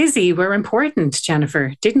when we're busy, we're important,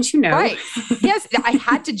 Jennifer. Didn't you know? Right. Yes. I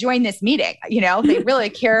had to join this meeting. They really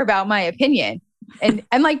care about my opinion. And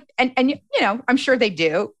I'm sure they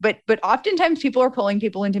do, but oftentimes people are pulling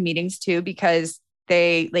people into meetings too, because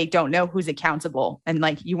they don't know who's accountable,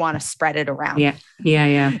 and you want to spread it around.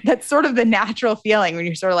 Yeah. That's sort of the natural feeling when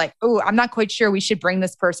you're sort of like, oh, I'm not quite sure we should bring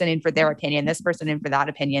this person in for their opinion, this person in for that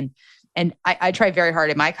opinion. And I try very hard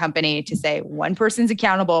at my company to say one person's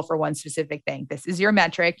accountable for one specific thing. This is your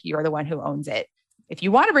metric. You're the one who owns it. If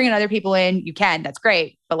you want to bring in other people in, you can. That's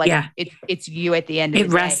great. But it's you at the end of the day.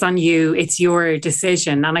 It rests on you. It's your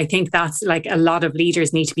decision. And I think that's a lot of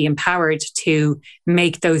leaders need to be empowered to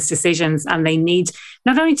make those decisions. And they need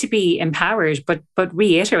not only to be empowered, but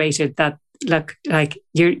reiterated that, look,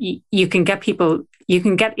 you can get people, you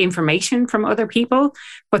can get information from other people,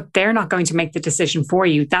 but they're not going to make the decision for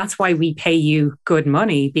you. That's why we pay you good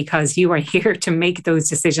money, because you are here to make those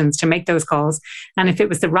decisions, to make those calls. And if it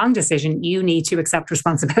was the wrong decision, you need to accept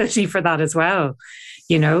responsibility for that as well.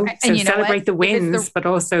 So celebrate the wins, but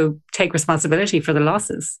also take responsibility for the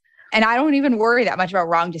losses. And I don't even worry that much about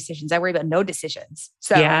wrong decisions. I worry about no decisions.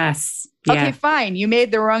 So, yes. Okay, fine. You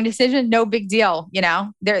made the wrong decision. No big deal.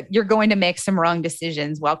 You're going to make some wrong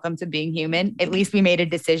decisions. Welcome to being human. At least we made a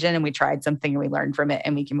decision and we tried something and we learned from it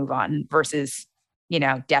and we can move on versus,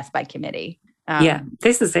 death by committee.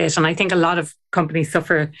 This is it. And I think a lot of companies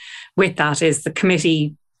suffer with that, is the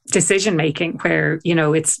committee decision making, where,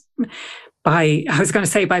 it's by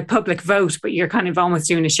public vote, but you're kind of almost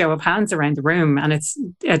doing a show of hands around the room, and it's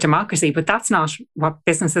a democracy. But that's not what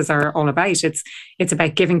businesses are all about. It's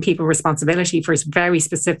about giving people responsibility for very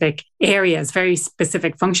specific areas, very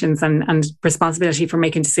specific functions, and responsibility for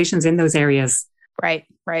making decisions in those areas. Right.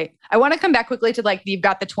 I want to come back quickly to you've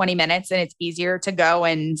got the 20 minutes and it's easier to go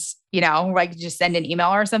and, just send an email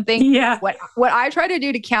or something. Yeah. What I try to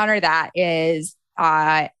do to counter that is,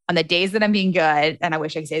 on the days that I'm being good, and I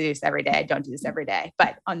wish I could say this every day, I don't do this every day,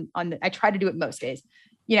 but I try to do it most days.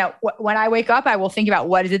 When I wake up, I will think about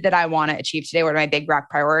what is it that I want to achieve today? What are my big rock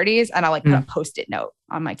priorities? And I'll put a Post-it note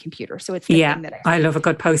on my computer. So it's the thing that I love a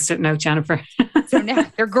good Post-it note, Jennifer. So now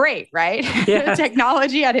they're great, right? Yeah.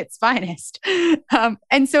 Technology at its finest.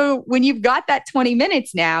 And so when you've got that 20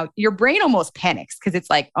 minutes now, your brain almost panics, because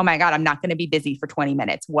it's like, oh my God, I'm not going to be busy for 20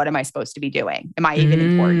 minutes. What am I supposed to be doing? Am I even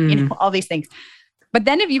important? All these things. But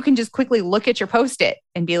then if you can just quickly look at your Post-it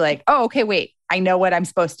and be like, oh, okay, wait, I know what I'm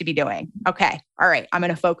supposed to be doing. Okay. All right. I'm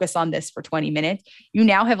going to focus on this for 20 minutes. You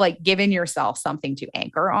now have given yourself something to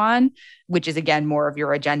anchor on, which is again, more of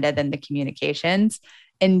your agenda than the communications.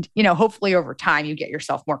 And, hopefully over time you get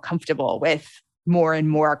yourself more comfortable with more and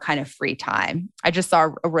more kind of free time. I just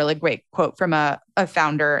saw a really great quote from a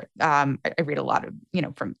founder. I read a lot of,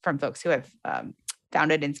 from folks who have,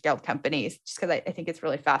 founded and scaled companies, just because I think it's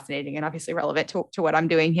really fascinating and obviously relevant to what I'm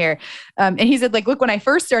doing here. And he said, look, when I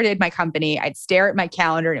first started my company, I'd stare at my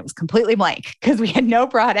calendar and it was completely blank because we had no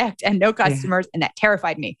product and no customers. And that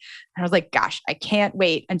terrified me. And I was like, gosh, I can't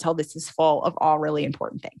wait until this is full of all really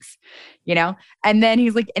important things, And then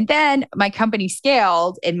he's like, and then my company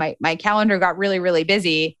scaled and my calendar got really, really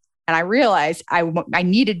busy. And I realized I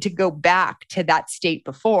needed to go back to that state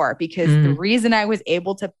before, because the reason I was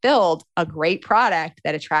able to build a great product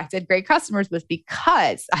that attracted great customers was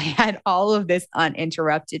because I had all of this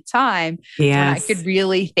uninterrupted time when I could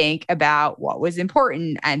really think about what was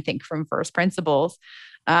important and think from first principles.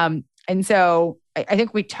 And so I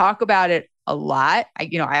think we talk about it a lot. I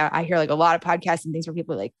hear a lot of podcasts and things where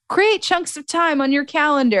people are like, create chunks of time on your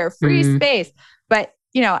calendar, free space. But,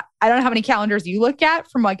 I don't know how many calendars you look at.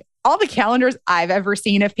 From all the calendars I've ever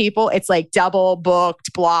seen of people, it's double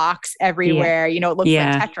booked blocks everywhere. It looks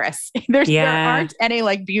like Tetris. There aren't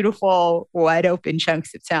any beautiful wide open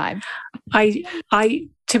chunks of time.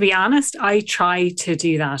 To be honest, I try to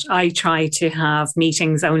do that. I try to have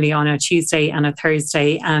meetings only on a Tuesday and a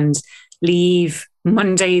Thursday and leave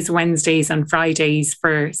Mondays, Wednesdays and Fridays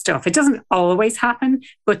for stuff. It doesn't always happen,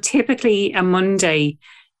 but typically a Monday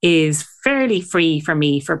is fairly free for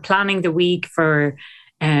me for planning the week, for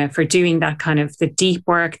doing that kind of the deep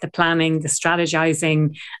work, the planning, the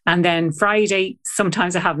strategizing. And then Friday,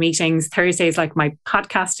 sometimes I have meetings. Thursday is my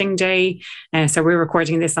podcasting day. So we're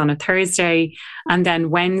recording this on a Thursday. And then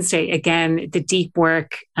Wednesday, again, the deep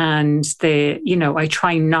work and I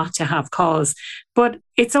try not to have calls. But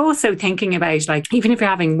it's also thinking about even if you're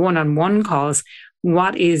having one-on-one calls,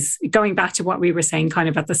 what is, going back to what we were saying kind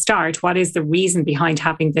of at the start, what is the reason behind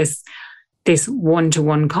having this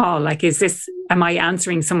one-to-one call? Is this am I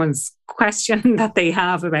answering someone's question that they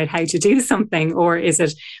have about how to do something, or is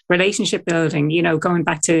it relationship building, going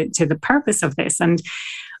back to the purpose of this? And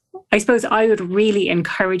I suppose I would really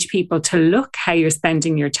encourage people to look how you're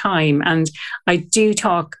spending your time. And I do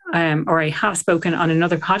talk, or I have spoken on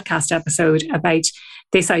another podcast episode about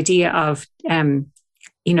this idea of,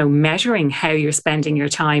 measuring how you're spending your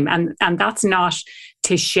time. And that's not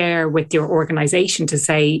to share with your organization to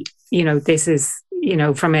say, this is,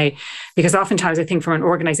 because oftentimes I think from an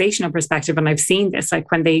organizational perspective, and I've seen this,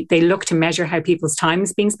 like when they look to measure how people's time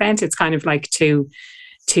is being spent, it's kind of like to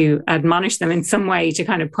admonish them in some way, to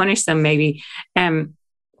kind of punish them maybe.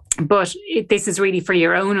 But this is really for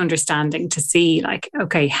your own understanding to see, like,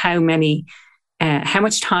 okay, how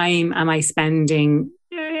much time am I spending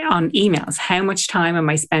on emails? How much time am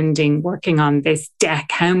I spending working on this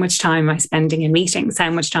deck? How much time am I spending in meetings? How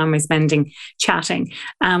much time am I spending chatting?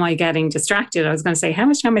 Am I getting distracted? I was going to say, how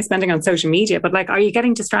much time am I spending on social media? But like, are you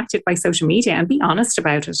getting distracted by social media? And be honest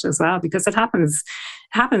about it as well, because it happens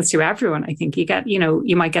to everyone. I think you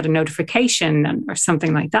might get a notification or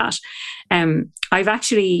something like that.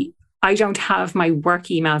 I don't have my work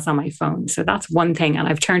emails on my phone. So that's one thing. And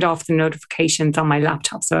I've turned off the notifications on my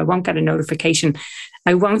laptop, so I won't get a notification.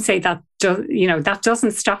 I won't say that, that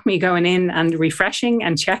doesn't stop me going in and refreshing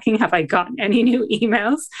and checking, have I gotten any new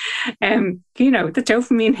emails? The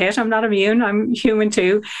dopamine hit, I'm not immune, I'm human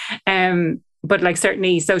too. But like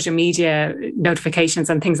certainly social media notifications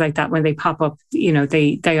and things like that, when they pop up,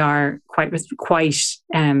 they are quite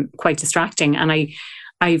distracting. And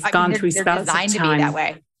I've gone through spells of time. They're designed to be that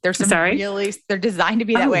way. They're designed to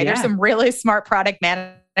be that way. Yeah. There's some really smart product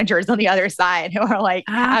managers on the other side who are like,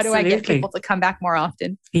 how do I get people to come back more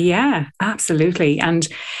often? Yeah, absolutely. And,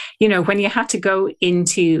 when you had to go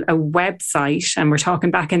into a website, and we're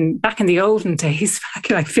talking back in the olden days,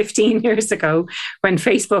 back like 15 years ago, when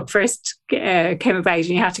Facebook first came about, and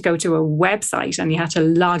you had to go to a website and you had to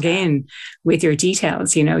log in with your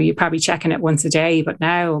details. You're probably checking it once a day, but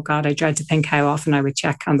now, oh God, I dread to think how often I would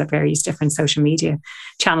check on the various different social media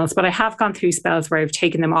channels. But I have gone through spells where I've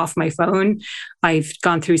taken them off my phone. I've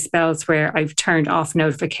gone through spells where I've turned off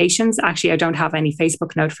notifications. Actually, I don't have any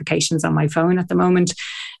Facebook notifications on my phone at the moment.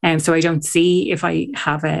 So I don't see if I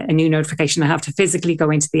have a new notification. I have to physically go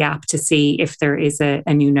into the app to see if there is a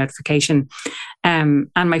new notification. And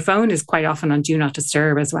my phone is quite often on Do Not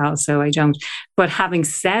Disturb as well. So I don't. But having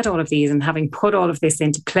said all of these and having put all of this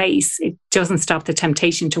into place, it doesn't stop the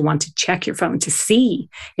temptation to want to check your phone to see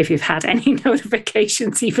if you've had any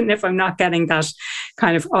notifications, even if I'm not getting that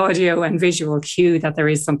kind of audio and visual cue that there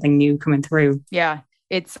is something new coming through. Yeah,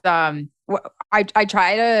 it's I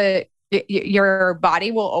try to. Your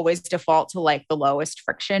body will always default to like the lowest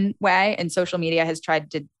friction way. And social media has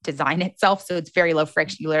tried to design itself so it's very low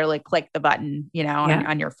friction. You literally click the button,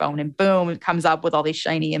 on your phone, and boom, it comes up with all these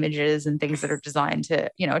shiny images and things that are designed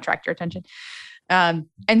to, attract your attention. And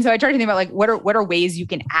so I try to think about like, what are ways you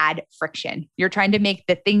can add friction? You're trying to make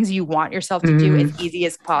the things you want yourself to do as easy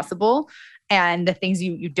as possible, and the things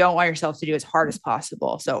you don't want yourself to do as hard as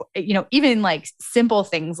possible. So, even like simple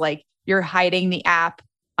things like you're hiding the app.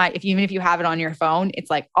 Even if you have it on your phone, it's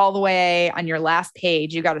like all the way on your last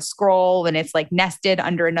page, you got to scroll and it's like nested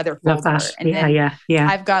under another folder. And yeah.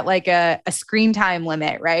 I've got like a screen time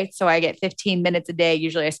limit, right? So I get 15 minutes a day.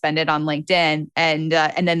 Usually I spend it on LinkedIn, and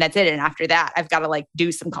then that's it. And after that, I've got to like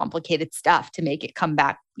do some complicated stuff to make it come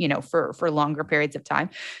back, for longer periods of time.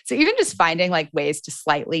 So even just finding like ways to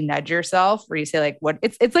slightly nudge yourself, where you say like,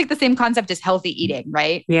 it's like the same concept as healthy eating,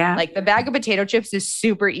 right? Yeah. Like the bag of potato chips is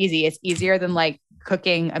super easy. It's easier than like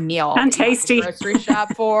cooking a meal and tasty grocery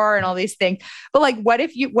shop for and all these things. But like, what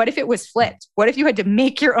if it was flipped? What if you had to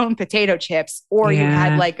make your own potato chips, or you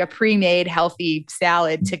had like a pre-made healthy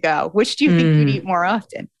salad to go? Which do you think you'd eat more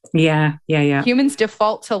often? Yeah. Humans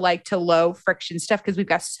default to low friction stuff because we've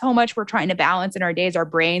got so much we're trying to balance in our days. Our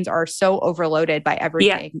brains are so overloaded by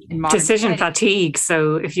everything. In modern decision society. Fatigue.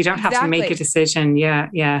 So if you don't have to make a decision,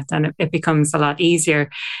 then it becomes a lot easier.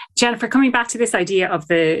 Jennifer, coming back to this idea of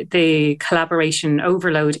the collaboration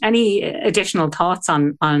overload, any additional thoughts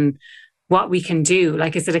on what we can do?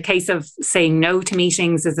 Like, is it a case of saying no to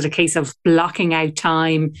meetings? Is it a case of blocking out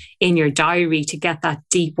time in your diary to get that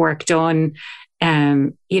deep work done?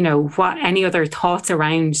 What any other thoughts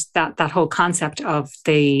around that whole concept of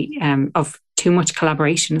of too much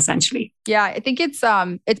collaboration, essentially? Yeah, I think it's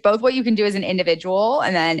both what you can do as an individual,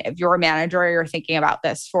 and then if you're a manager, you're thinking about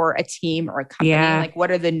this for a team or a company. Like,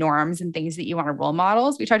 what are the norms and things that you want to role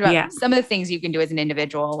models? We talked about some of the things you can do as an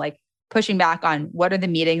individual, like pushing back on what are the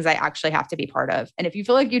meetings I actually have to be part of. And if you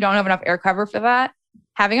feel like you don't have enough air cover for that,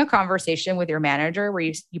 having a conversation with your manager where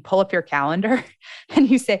you pull up your calendar and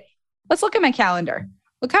you say, let's look at my calendar.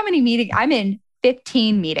 Look how many meetings I'm in.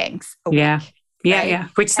 15 meetings a week. Yeah.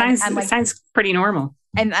 Which sounds pretty normal.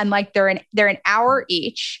 And like they're an hour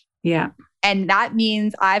each. Yeah. And that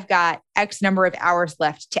means I've got X number of hours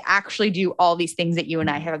left to actually do all these things that you and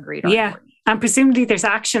I have agreed on. Yeah. And presumably there's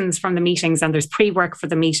actions from the meetings and there's pre-work for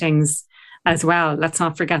the meetings as well. Let's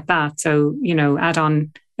not forget that. So, add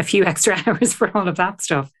on a few extra hours for all of that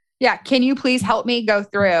stuff. Yeah. Can you please help me go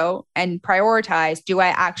through and prioritize? Do I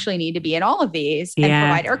actually need to be in all of these and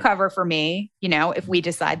provide air cover for me? If we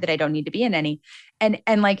decide that I don't need to be in any.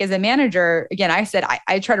 And like as a manager, again, I said,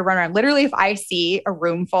 I try to run around. Literally, if I see a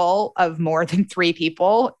room full of more than 3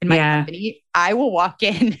 people in my company, I will walk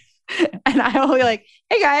in and I will be like,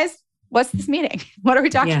 hey guys, what's this meeting? What are we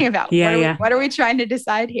talking about? What are we trying to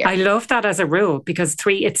decide here? I love that as a rule because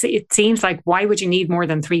 3, it seems like, why would you need more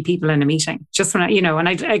than 3 people in a meeting? Just when,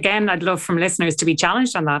 and I'd love from listeners to be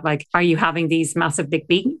challenged on that. Like, are you having these massive,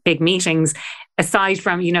 big meetings? Aside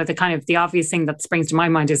from, the kind of the obvious thing that springs to my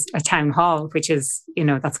mind is a town hall, which is,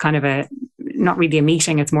 that's kind of not really a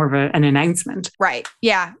meeting. It's more of an announcement. Right.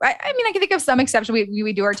 Yeah. I mean, I can think of some exceptions.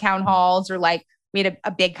 We do our town halls or like, we had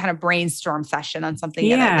a big kind of brainstorm session on something.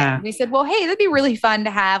 We said, well, hey, that'd be really fun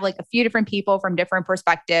to have like a few different people from different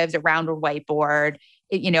perspectives around a whiteboard.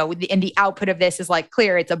 And the output of this is like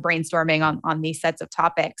clear. It's a brainstorming on these sets of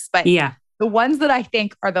topics. But the ones that I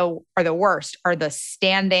think are the worst are the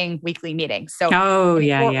standing weekly meetings. So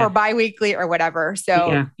or biweekly or whatever.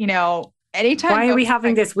 So, anytime. Why are we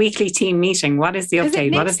having this weekly team meeting? What is the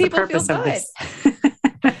update? What is the purpose of this?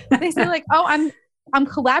 They say like, oh, I'm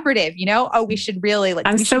collaborative, oh, we should really like.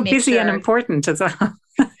 I'm so busy and important as well.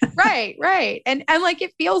 Right. And like,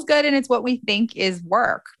 it feels good and it's what we think is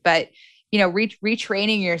work, but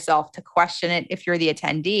retraining yourself to question it if you're the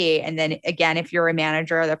attendee. And then again, if you're a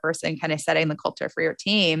manager or the person kind of setting the culture for your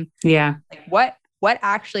team, like what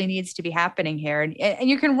actually needs to be happening here? And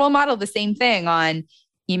you can role model the same thing on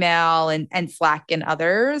email and Slack and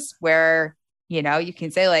others where, you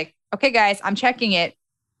can say like, okay, guys, I'm checking it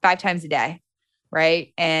 5 times a day.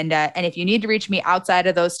 Right. And if you need to reach me outside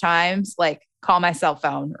of those times, like call my cell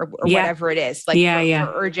phone or whatever it is, like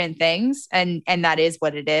for urgent things. And that is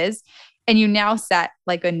what it is. And you now set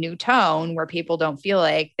like a new tone where people don't feel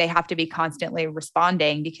like they have to be constantly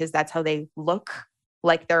responding because that's how they look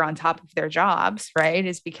like they're on top of their jobs, right?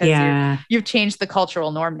 Is because you've changed the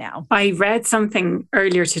cultural norm now. I read something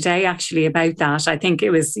earlier today actually about that. I think it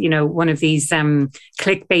was, one of these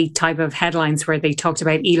clickbait type of headlines where they talked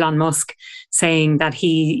about Elon Musk saying that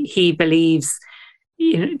he believes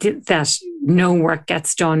that no work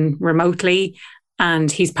gets done remotely.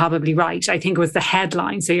 And he's probably right. I think it was the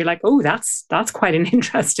headline. So you're like, oh, that's quite an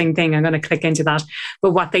interesting thing. I'm going to click into that.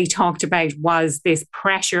 But what they talked about was this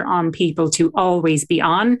pressure on people to always be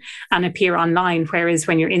on and appear online. Whereas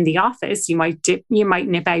when you're in the office, you might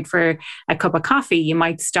nip out for a cup of coffee. You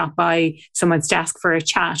might stop by someone's desk for a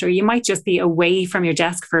chat, or you might just be away from your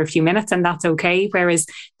desk for a few minutes, and that's okay. Whereas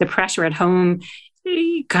the pressure at home,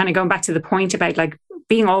 kind of going back to the point about like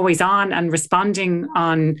being always on and responding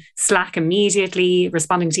on Slack immediately,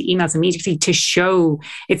 responding to emails immediately to show,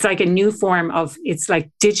 it's like a new form of, it's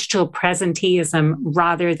like digital presenteeism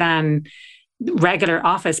rather than regular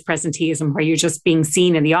office presenteeism where you're just being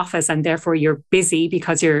seen in the office and therefore you're busy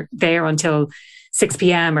because you're there until 6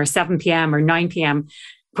 p.m. or 7 p.m. or 9 p.m.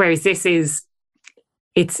 Whereas this is,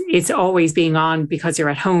 it's always being on because you're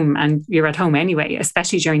at home, and you're at home anyway,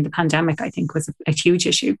 especially during the pandemic, I think was a huge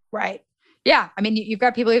issue. Right. Yeah. I mean, you've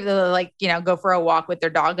got people who like, go for a walk with their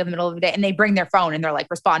dog in the middle of the day and they bring their phone and they're like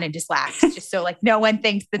responding to Slack just so like no one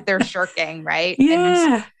thinks that they're shirking. Right.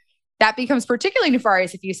 Yeah. And that becomes particularly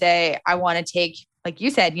nefarious if you say, I want to take, like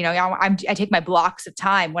you said, I take my blocks of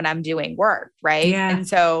time when I'm doing work. Right. Yeah. And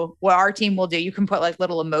so what our team will do, you can put like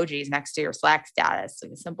little emojis next to your Slack status,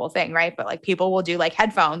 like a simple thing. Right. But like people will do like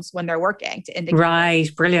headphones when they're working to indicate.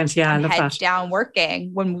 Right. Brilliant. Yeah. I love heads that. Down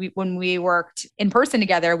working. When we worked in person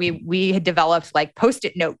together, we had developed like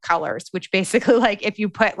Post-it note colors, which basically like if you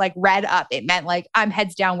put like red up, it meant like I'm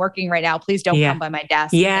heads down working right now. Please don't come by my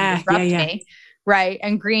desk and disrupt me. Right.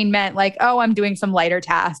 And green meant like, oh, I'm doing some lighter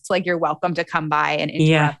tasks. Like you're welcome to come by and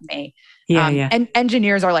interrupt me. And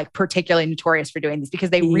engineers are like particularly notorious for doing this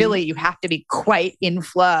because they really, you have to be quite in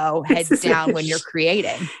flow, heads down when you're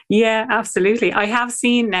creating. Yeah, absolutely. I have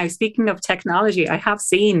seen now, speaking of technology, I have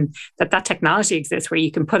seen that technology exists where you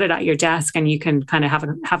can put it at your desk and you can kind of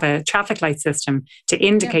have a traffic light system to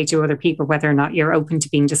indicate to other people whether or not you're open to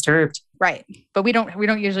being disturbed. Right. But we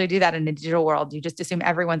don't usually do that in the digital world. You just assume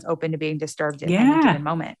everyone's open to being disturbed at any given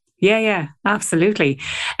moment. Yeah, absolutely.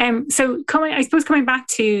 So coming back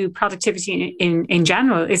to productivity in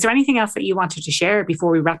general, is there anything else that you wanted to share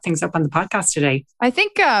before we wrap things up on the podcast today? I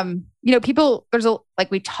think, people,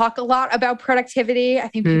 we talk a lot about productivity. I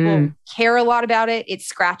think people care a lot about it. It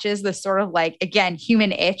scratches the sort of like, again,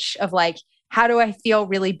 human itch of like, how do I feel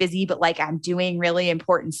really busy, but like I'm doing really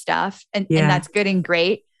important stuff? And that's good and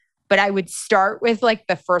great. But I would start with like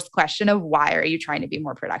the first question of why are you trying to be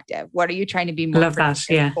more productive? What are you trying to be more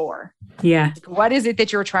productive for? Yeah. Like, what is it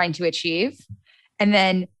that you're trying to achieve? And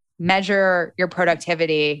then measure your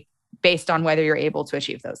productivity based on whether you're able to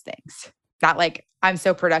achieve those things. Not like, I'm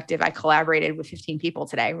so productive, I collaborated with 15 people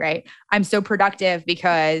today, right? I'm so productive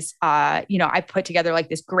because, I put together like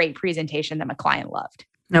this great presentation that my client loved.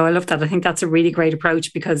 No, I love that. I think that's a really great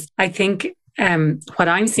approach because I think what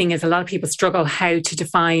I'm seeing is a lot of people struggle how to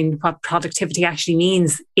define what productivity actually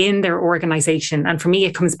means in their organization. And for me,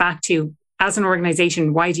 it comes back to, as an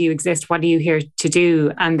organization, why do you exist? What are you here to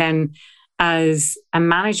do? And then as a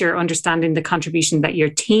manager, understanding the contribution that your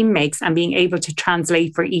team makes and being able to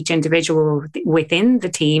translate for each individual within the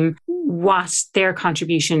team what their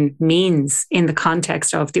contribution means in the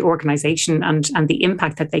context of the organization and the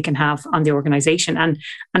impact that they can have on the organization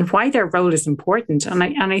and why their role is important. And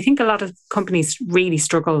I think a lot of companies really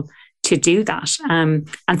struggle to do that. And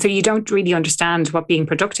so you don't really understand what being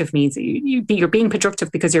productive means. You're being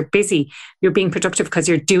productive because you're busy. You're being productive because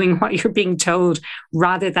you're doing what you're being told,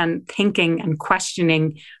 rather than thinking and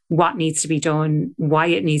questioning what needs to be done, why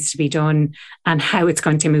it needs to be done, and how it's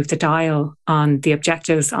going to move the dial on the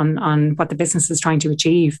objectives, on what the business is trying to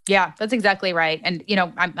achieve. Yeah, that's exactly right. And,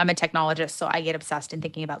 I'm a technologist, so I get obsessed in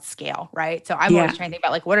thinking about scale, right? So I'm always trying to think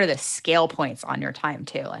about like, what are the scale points on your time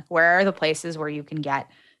too? Like, where are the places where you can get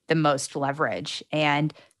the most leverage,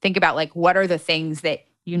 and think about like, what are the things that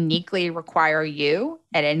uniquely require you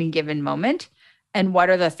at any given moment? And what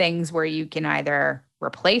are the things where you can either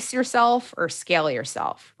replace yourself or scale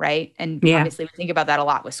yourself, right? And obviously we think about that a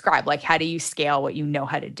lot with Scribe. Like, how do you scale what you know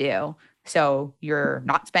how to do? So you're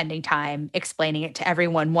not spending time explaining it to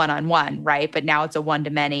everyone one-on-one, right? But now it's a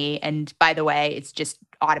one-to-many. And by the way, it's just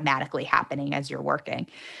automatically happening as you're working.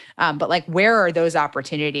 But like, where are those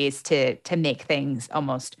opportunities to make things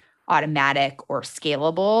almost automatic or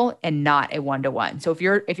scalable and not a one-to-one? So if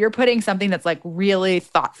you're putting something that's like really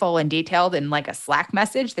thoughtful and detailed in like a Slack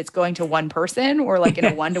message that's going to one person, or like in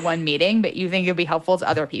a one-to-one meeting, but you think it'd be helpful to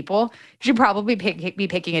other people, you should probably be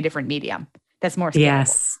picking a different medium that's more scalable.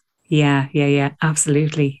 Yes. Yeah,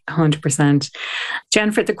 absolutely. 100%.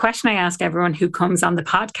 Jennifer, the question I ask everyone who comes on the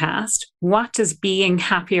podcast, what does being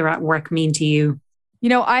happier at work mean to you?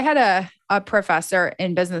 I had a professor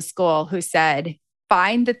in business school who said,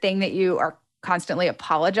 find the thing that you are constantly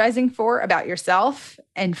apologizing for about yourself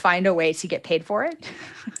and find a way to get paid for it.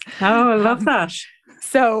 Oh, I love that.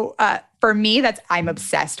 So for me, I'm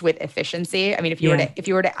obsessed with efficiency. I mean, if you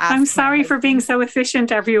were to ask, I'm sorry for being so efficient,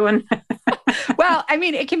 everyone. Well, I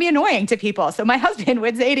mean, it can be annoying to people. So my husband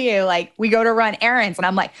would say to you, like, we go to run errands and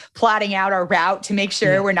I'm like plotting out our route to make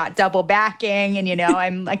sure we're not double backing. And,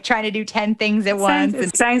 I'm like trying to do 10 things at once.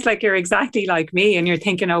 It sounds like you're exactly like me. And you're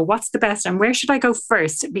thinking, oh, what's the best? And where should I go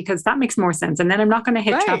first? Because that makes more sense. And then I'm not going to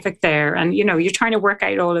hit traffic there. And, you're trying to work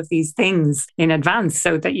out all of these things in advance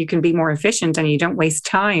so that you can be more efficient and you don't waste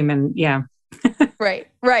time. And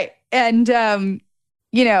Right. And,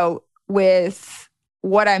 with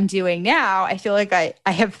what I'm doing now, I feel like I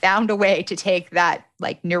have found a way to take that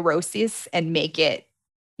like neurosis and make it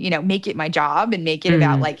my job and make it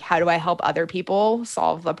about like, how do I help other people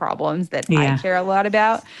solve the problems that I care a lot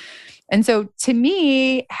about? And so to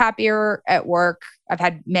me, happier at work, I've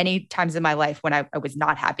had many times in my life when I was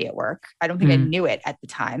not happy at work. I don't think I knew it at the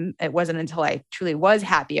time. It wasn't until I truly was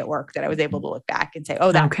happy at work that I was able to look back and say,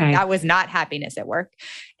 oh, that was not happiness at work.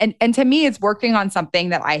 And to me, it's working on something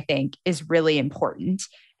that I think is really important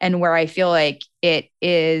and where I feel like it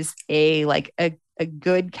is a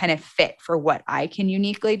good kind of fit for what I can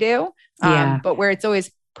uniquely do. But where it's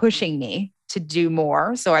always pushing me to do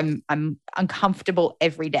more. So I'm uncomfortable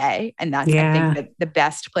every day. And that's, I think, the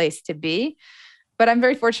best place to be. But I'm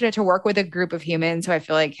very fortunate to work with a group of humans who I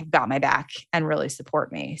feel like have got my back and really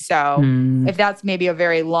support me. So if that's maybe a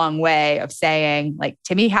very long way of saying, like,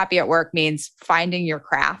 to me, happy at work means finding your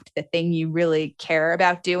craft, the thing you really care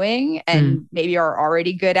about doing and maybe are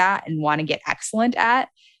already good at and want to get excellent at,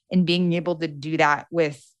 and being able to do that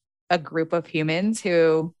with a group of humans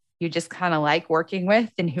who you just kind of like working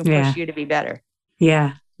with and who push you to be better.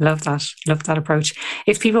 Yeah. Love that. Love that approach.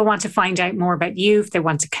 If people want to find out more about you, if they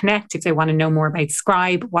want to connect, if they want to know more about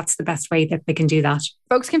Scribe, what's the best way that they can do that?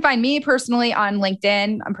 Folks can find me personally on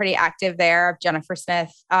LinkedIn. I'm pretty active there. Jennifer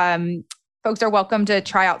Smith. folks are welcome to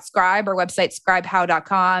try out Scribe, our website,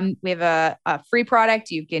 scribehow.com. We have a free product.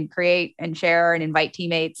 You can create and share and invite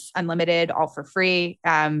teammates unlimited, all for free.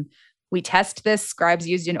 We test this. Scribe's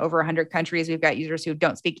used in over 100 countries. We've got users who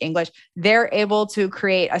don't speak English. They're able to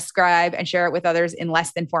create a Scribe and share it with others in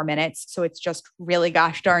less than 4 minutes. So it's just really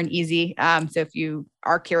gosh darn easy. So if you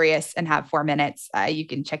are curious and have 4 minutes, you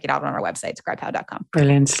can check it out on our website, scribehow.com.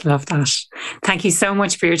 Brilliant. Love that. Thank you so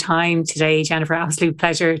much for your time today, Jennifer. Absolute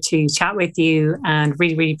pleasure to chat with you, and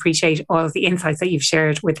really, really appreciate all of the insights that you've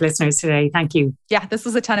shared with listeners today. Thank you. Yeah, this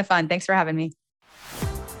was a ton of fun. Thanks for having me.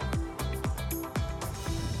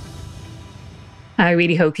 I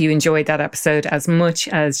really hope you enjoyed that episode as much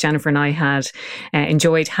as Jennifer and I had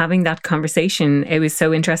enjoyed having that conversation. It was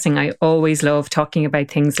so interesting. I always love talking about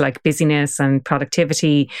things like busyness and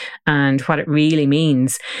productivity and what it really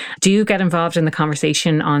means. Do get involved in the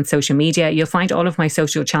conversation on social media. You'll find all of my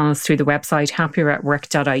social channels through the website,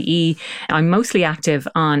 happieratwork.ie. I'm mostly active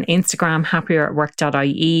on Instagram,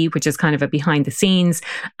 happieratwork.ie, which is kind of a behind the scenes,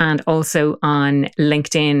 and also on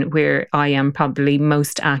LinkedIn, where I am probably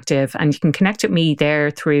most active. And you can connect with me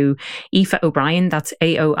there through Aoife O'Brien. That's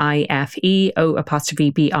AOIFE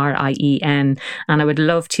O''BRIEN. And I would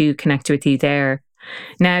love to connect with you there.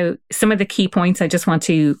 Now, some of the key points I just want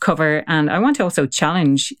to cover, and I want to also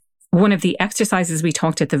challenge. One of the exercises we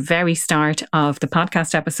talked at the very start of the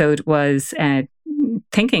podcast episode was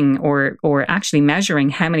thinking or actually measuring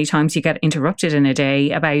how many times you get interrupted in a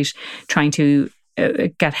day, about trying to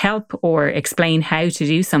get help or explain how to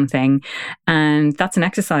do something. And that's an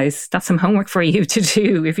exercise. That's some homework for you to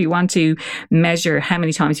do if you want to measure how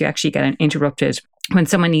many times you actually get interrupted when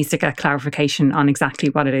someone needs to get clarification on exactly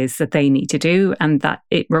what it is that they need to do, and that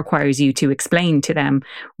it requires you to explain to them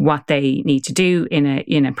what they need to do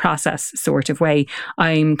in a process sort of way.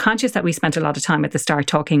 I'm conscious that we spent a lot of time at the start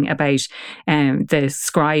talking about the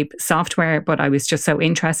Scribe software, but I was just so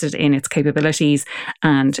interested in its capabilities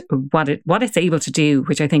and what it's able to do,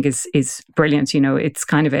 which I think is brilliant. You know, it's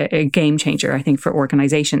kind of a game changer, I think, for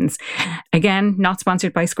organizations. Again, not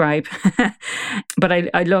sponsored by Scribe, but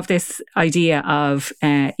I love this idea of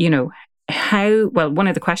one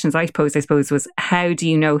of the questions I posed, I suppose, was how do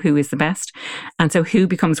you know who is the best? And so who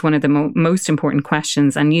becomes one of the most important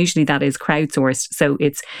questions, and usually that is crowdsourced. So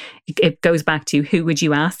it goes back to who would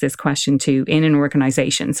you ask this question to in an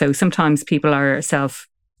organization. So sometimes people are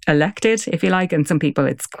elected, if you like, and some people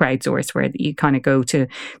it's crowdsourced, where you kind of go to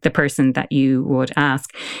the person that you would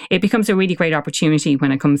ask. It becomes a really great opportunity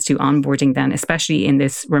when it comes to onboarding then, especially in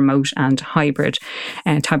this remote and hybrid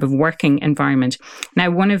type of working environment. Now,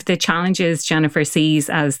 one of the challenges Jennifer sees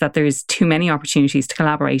as that there's too many opportunities to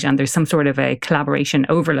collaborate, and there's some sort of a collaboration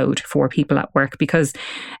overload for people at work because,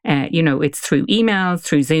 it's through emails,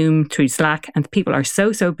 through Zoom, through Slack, and people are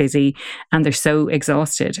so busy and they're so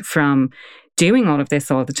exhausted from doing all of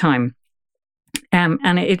this all the time.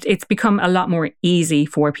 And it's become a lot more easy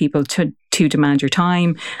for people to demand your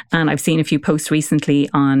time. And I've seen a few posts recently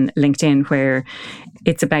on LinkedIn where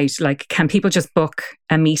it's about like, can people just book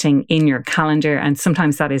a meeting in your calendar? And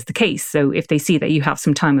sometimes that is the case. So if they see that you have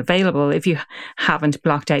some time available, if you haven't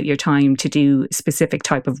blocked out your time to do specific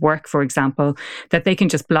type of work, for example, that they can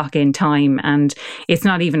just block in time. And it's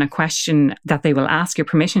not even a question that they will ask your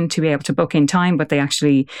permission to be able to book in time, but they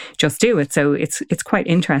actually just do it. So it's quite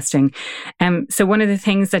interesting. So one of the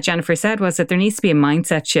things that Jennifer said was that there needs to be a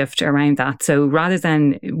mindset shift around that. So rather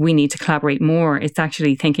than we need to collaborate more, it's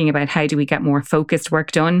actually thinking about how do we get more focused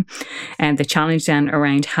work done, and the challenge then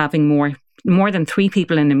around having more than 3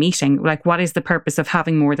 people in a meeting. Like, what is the purpose of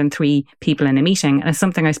having more than 3 people in a meeting? And it's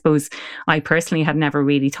something I suppose I personally had never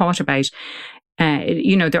really thought about.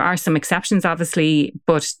 There are some exceptions, obviously,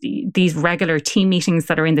 but these regular team meetings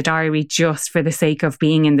that are in the diary just for the sake of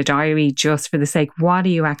being in the diary, just for the sake, what are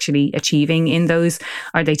you actually achieving in those?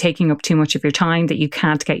 Are they taking up too much of your time that you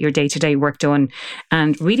can't get your day-to-day work done?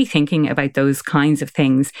 And really thinking about those kinds of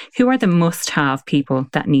things. Who are the must-have people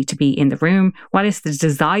that need to be in the room? What is the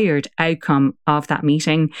desired outcome of that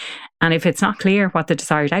meeting? And if it's not clear what the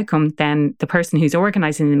desired outcome, then the person who's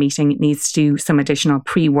organising the meeting needs to do some additional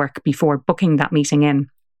pre-work before booking that meeting in.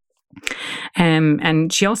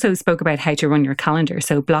 And she also spoke about how to run your calendar.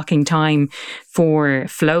 So blocking time for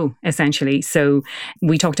flow, essentially. So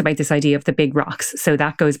we talked about this idea of the big rocks. So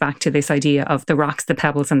that goes back to this idea of the rocks, the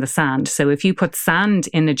pebbles and the sand. So if you put sand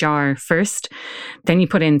in a jar first, then you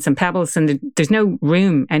put in some pebbles, and there's no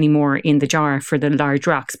room anymore in the jar for the large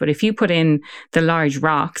rocks. But if you put in the large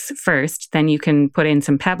rocks first, then you can put in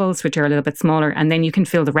some pebbles, which are a little bit smaller, and then you can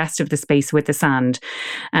fill the rest of the space with the sand.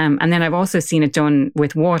 And then I've also seen it done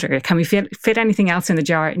with water. Can we fit anything else in the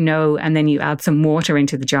jar? No. And then you add some water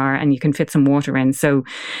into the jar and you can fit some water in. So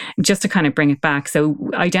just to kind of bring it back. So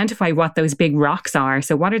identify what those big rocks are.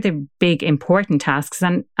 So what are the big important tasks?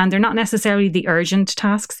 And they're not necessarily the urgent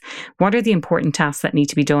tasks. What are the important tasks that need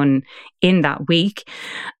to be done in that week?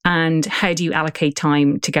 And how do you allocate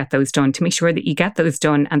time to get those done, to make sure that you get those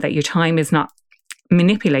done and that your time is not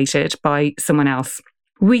manipulated by someone else?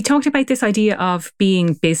 We talked about this idea of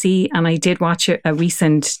being busy, and I did watch a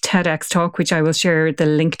recent TEDx talk, which I will share the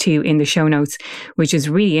link to in the show notes, which is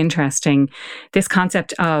really interesting. This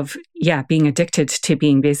concept of, being addicted to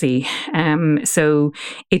being busy. So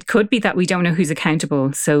it could be that we don't know who's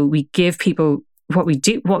accountable. So we give people what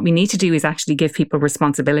we need to do is actually give people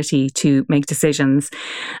responsibility to make decisions.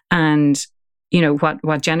 And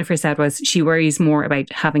what Jennifer said was she worries more about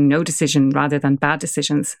having no decision rather than bad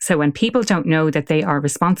decisions. So when people don't know that they are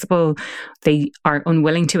responsible, they are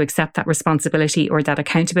unwilling to accept that responsibility or that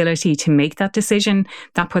accountability to make that decision,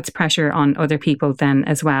 that puts pressure on other people then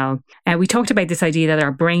as well. We talked about this idea that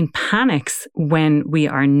our brain panics when we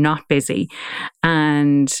are not busy.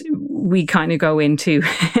 And we kind of go into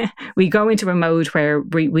a mode where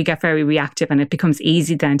we get very reactive, and it becomes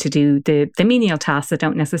easy then to do the menial tasks that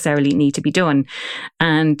don't necessarily need to be done.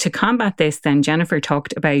 And to combat this, then Jennifer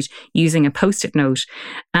talked about using a Post-it note.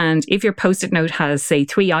 And if your Post-it note has, say,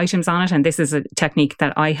 3 items on it, and this is a technique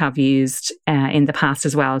that I have used in the past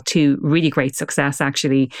as well to really great success,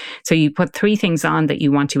 actually. So you put 3 things on that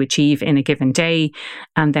you want to achieve in a given day.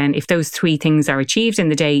 And then if those 3 things are achieved in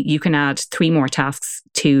the day, you can add 3 more tasks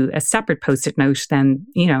to a separate Post-it note then,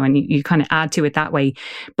 and you kind of add to it that way.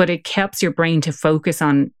 But it helps your brain to focus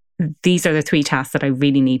on, these are the 3 tasks that I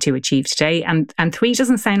really need to achieve today. And 3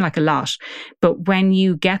 doesn't sound like a lot, but when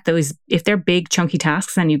you get those, if they're big chunky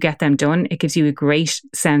tasks and you get them done, it gives you a great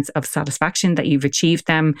sense of satisfaction that you've achieved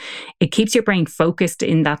them. It keeps your brain focused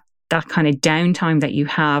in that kind of downtime that you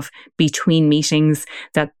have between meetings,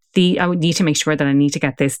 that I would need to make sure that I need to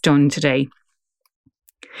get this done today.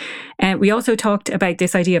 We also talked about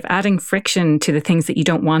this idea of adding friction to the things that you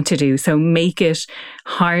don't want to do. So make it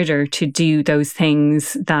harder to do those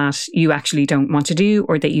things that you actually don't want to do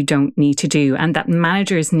or that you don't need to do. And that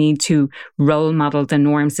managers need to role model the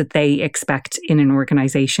norms that they expect in an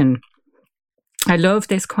organization. I love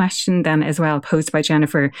this question then as well, posed by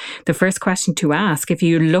Jennifer. The first question to ask, if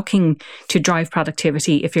you're looking to drive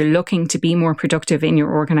productivity, if you're looking to be more productive in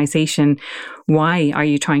your organization, why are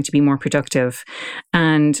you trying to be more productive?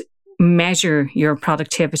 And measure your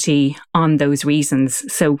productivity on those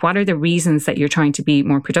reasons. So what are the reasons that you're trying to be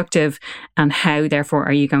more productive, and how, therefore,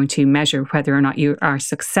 are you going to measure whether or not you are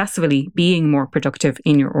successfully being more productive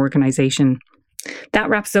in your organization? That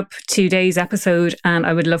wraps up today's episode, and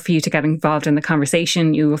I would love for you to get involved in the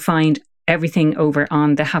conversation. You will find everything over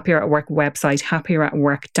on the Happier at Work website,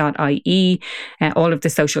 happieratwork.ie. All of the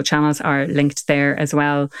social channels are linked there as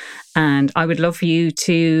well. And I would love for you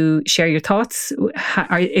to share your thoughts.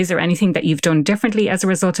 Is there anything that you've done differently as a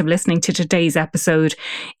result of listening to today's episode?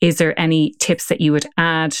 Is there any tips that you would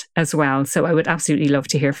add as well? So I would absolutely love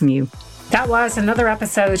to hear from you. That was another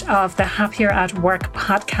episode of the Happier at Work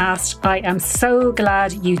podcast. I am so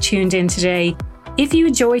glad you tuned in today. If you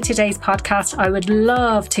enjoyed today's podcast, I would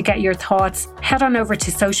love to get your thoughts. Head on over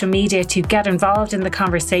to social media to get involved in the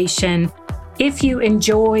conversation. If you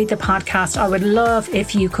enjoy the podcast, I would love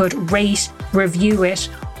if you could rate, review it,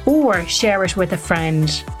 or share it with a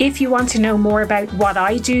friend. If you want to know more about what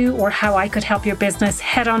I do or how I could help your business,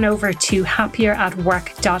 head on over to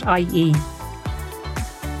happieratwork.ie.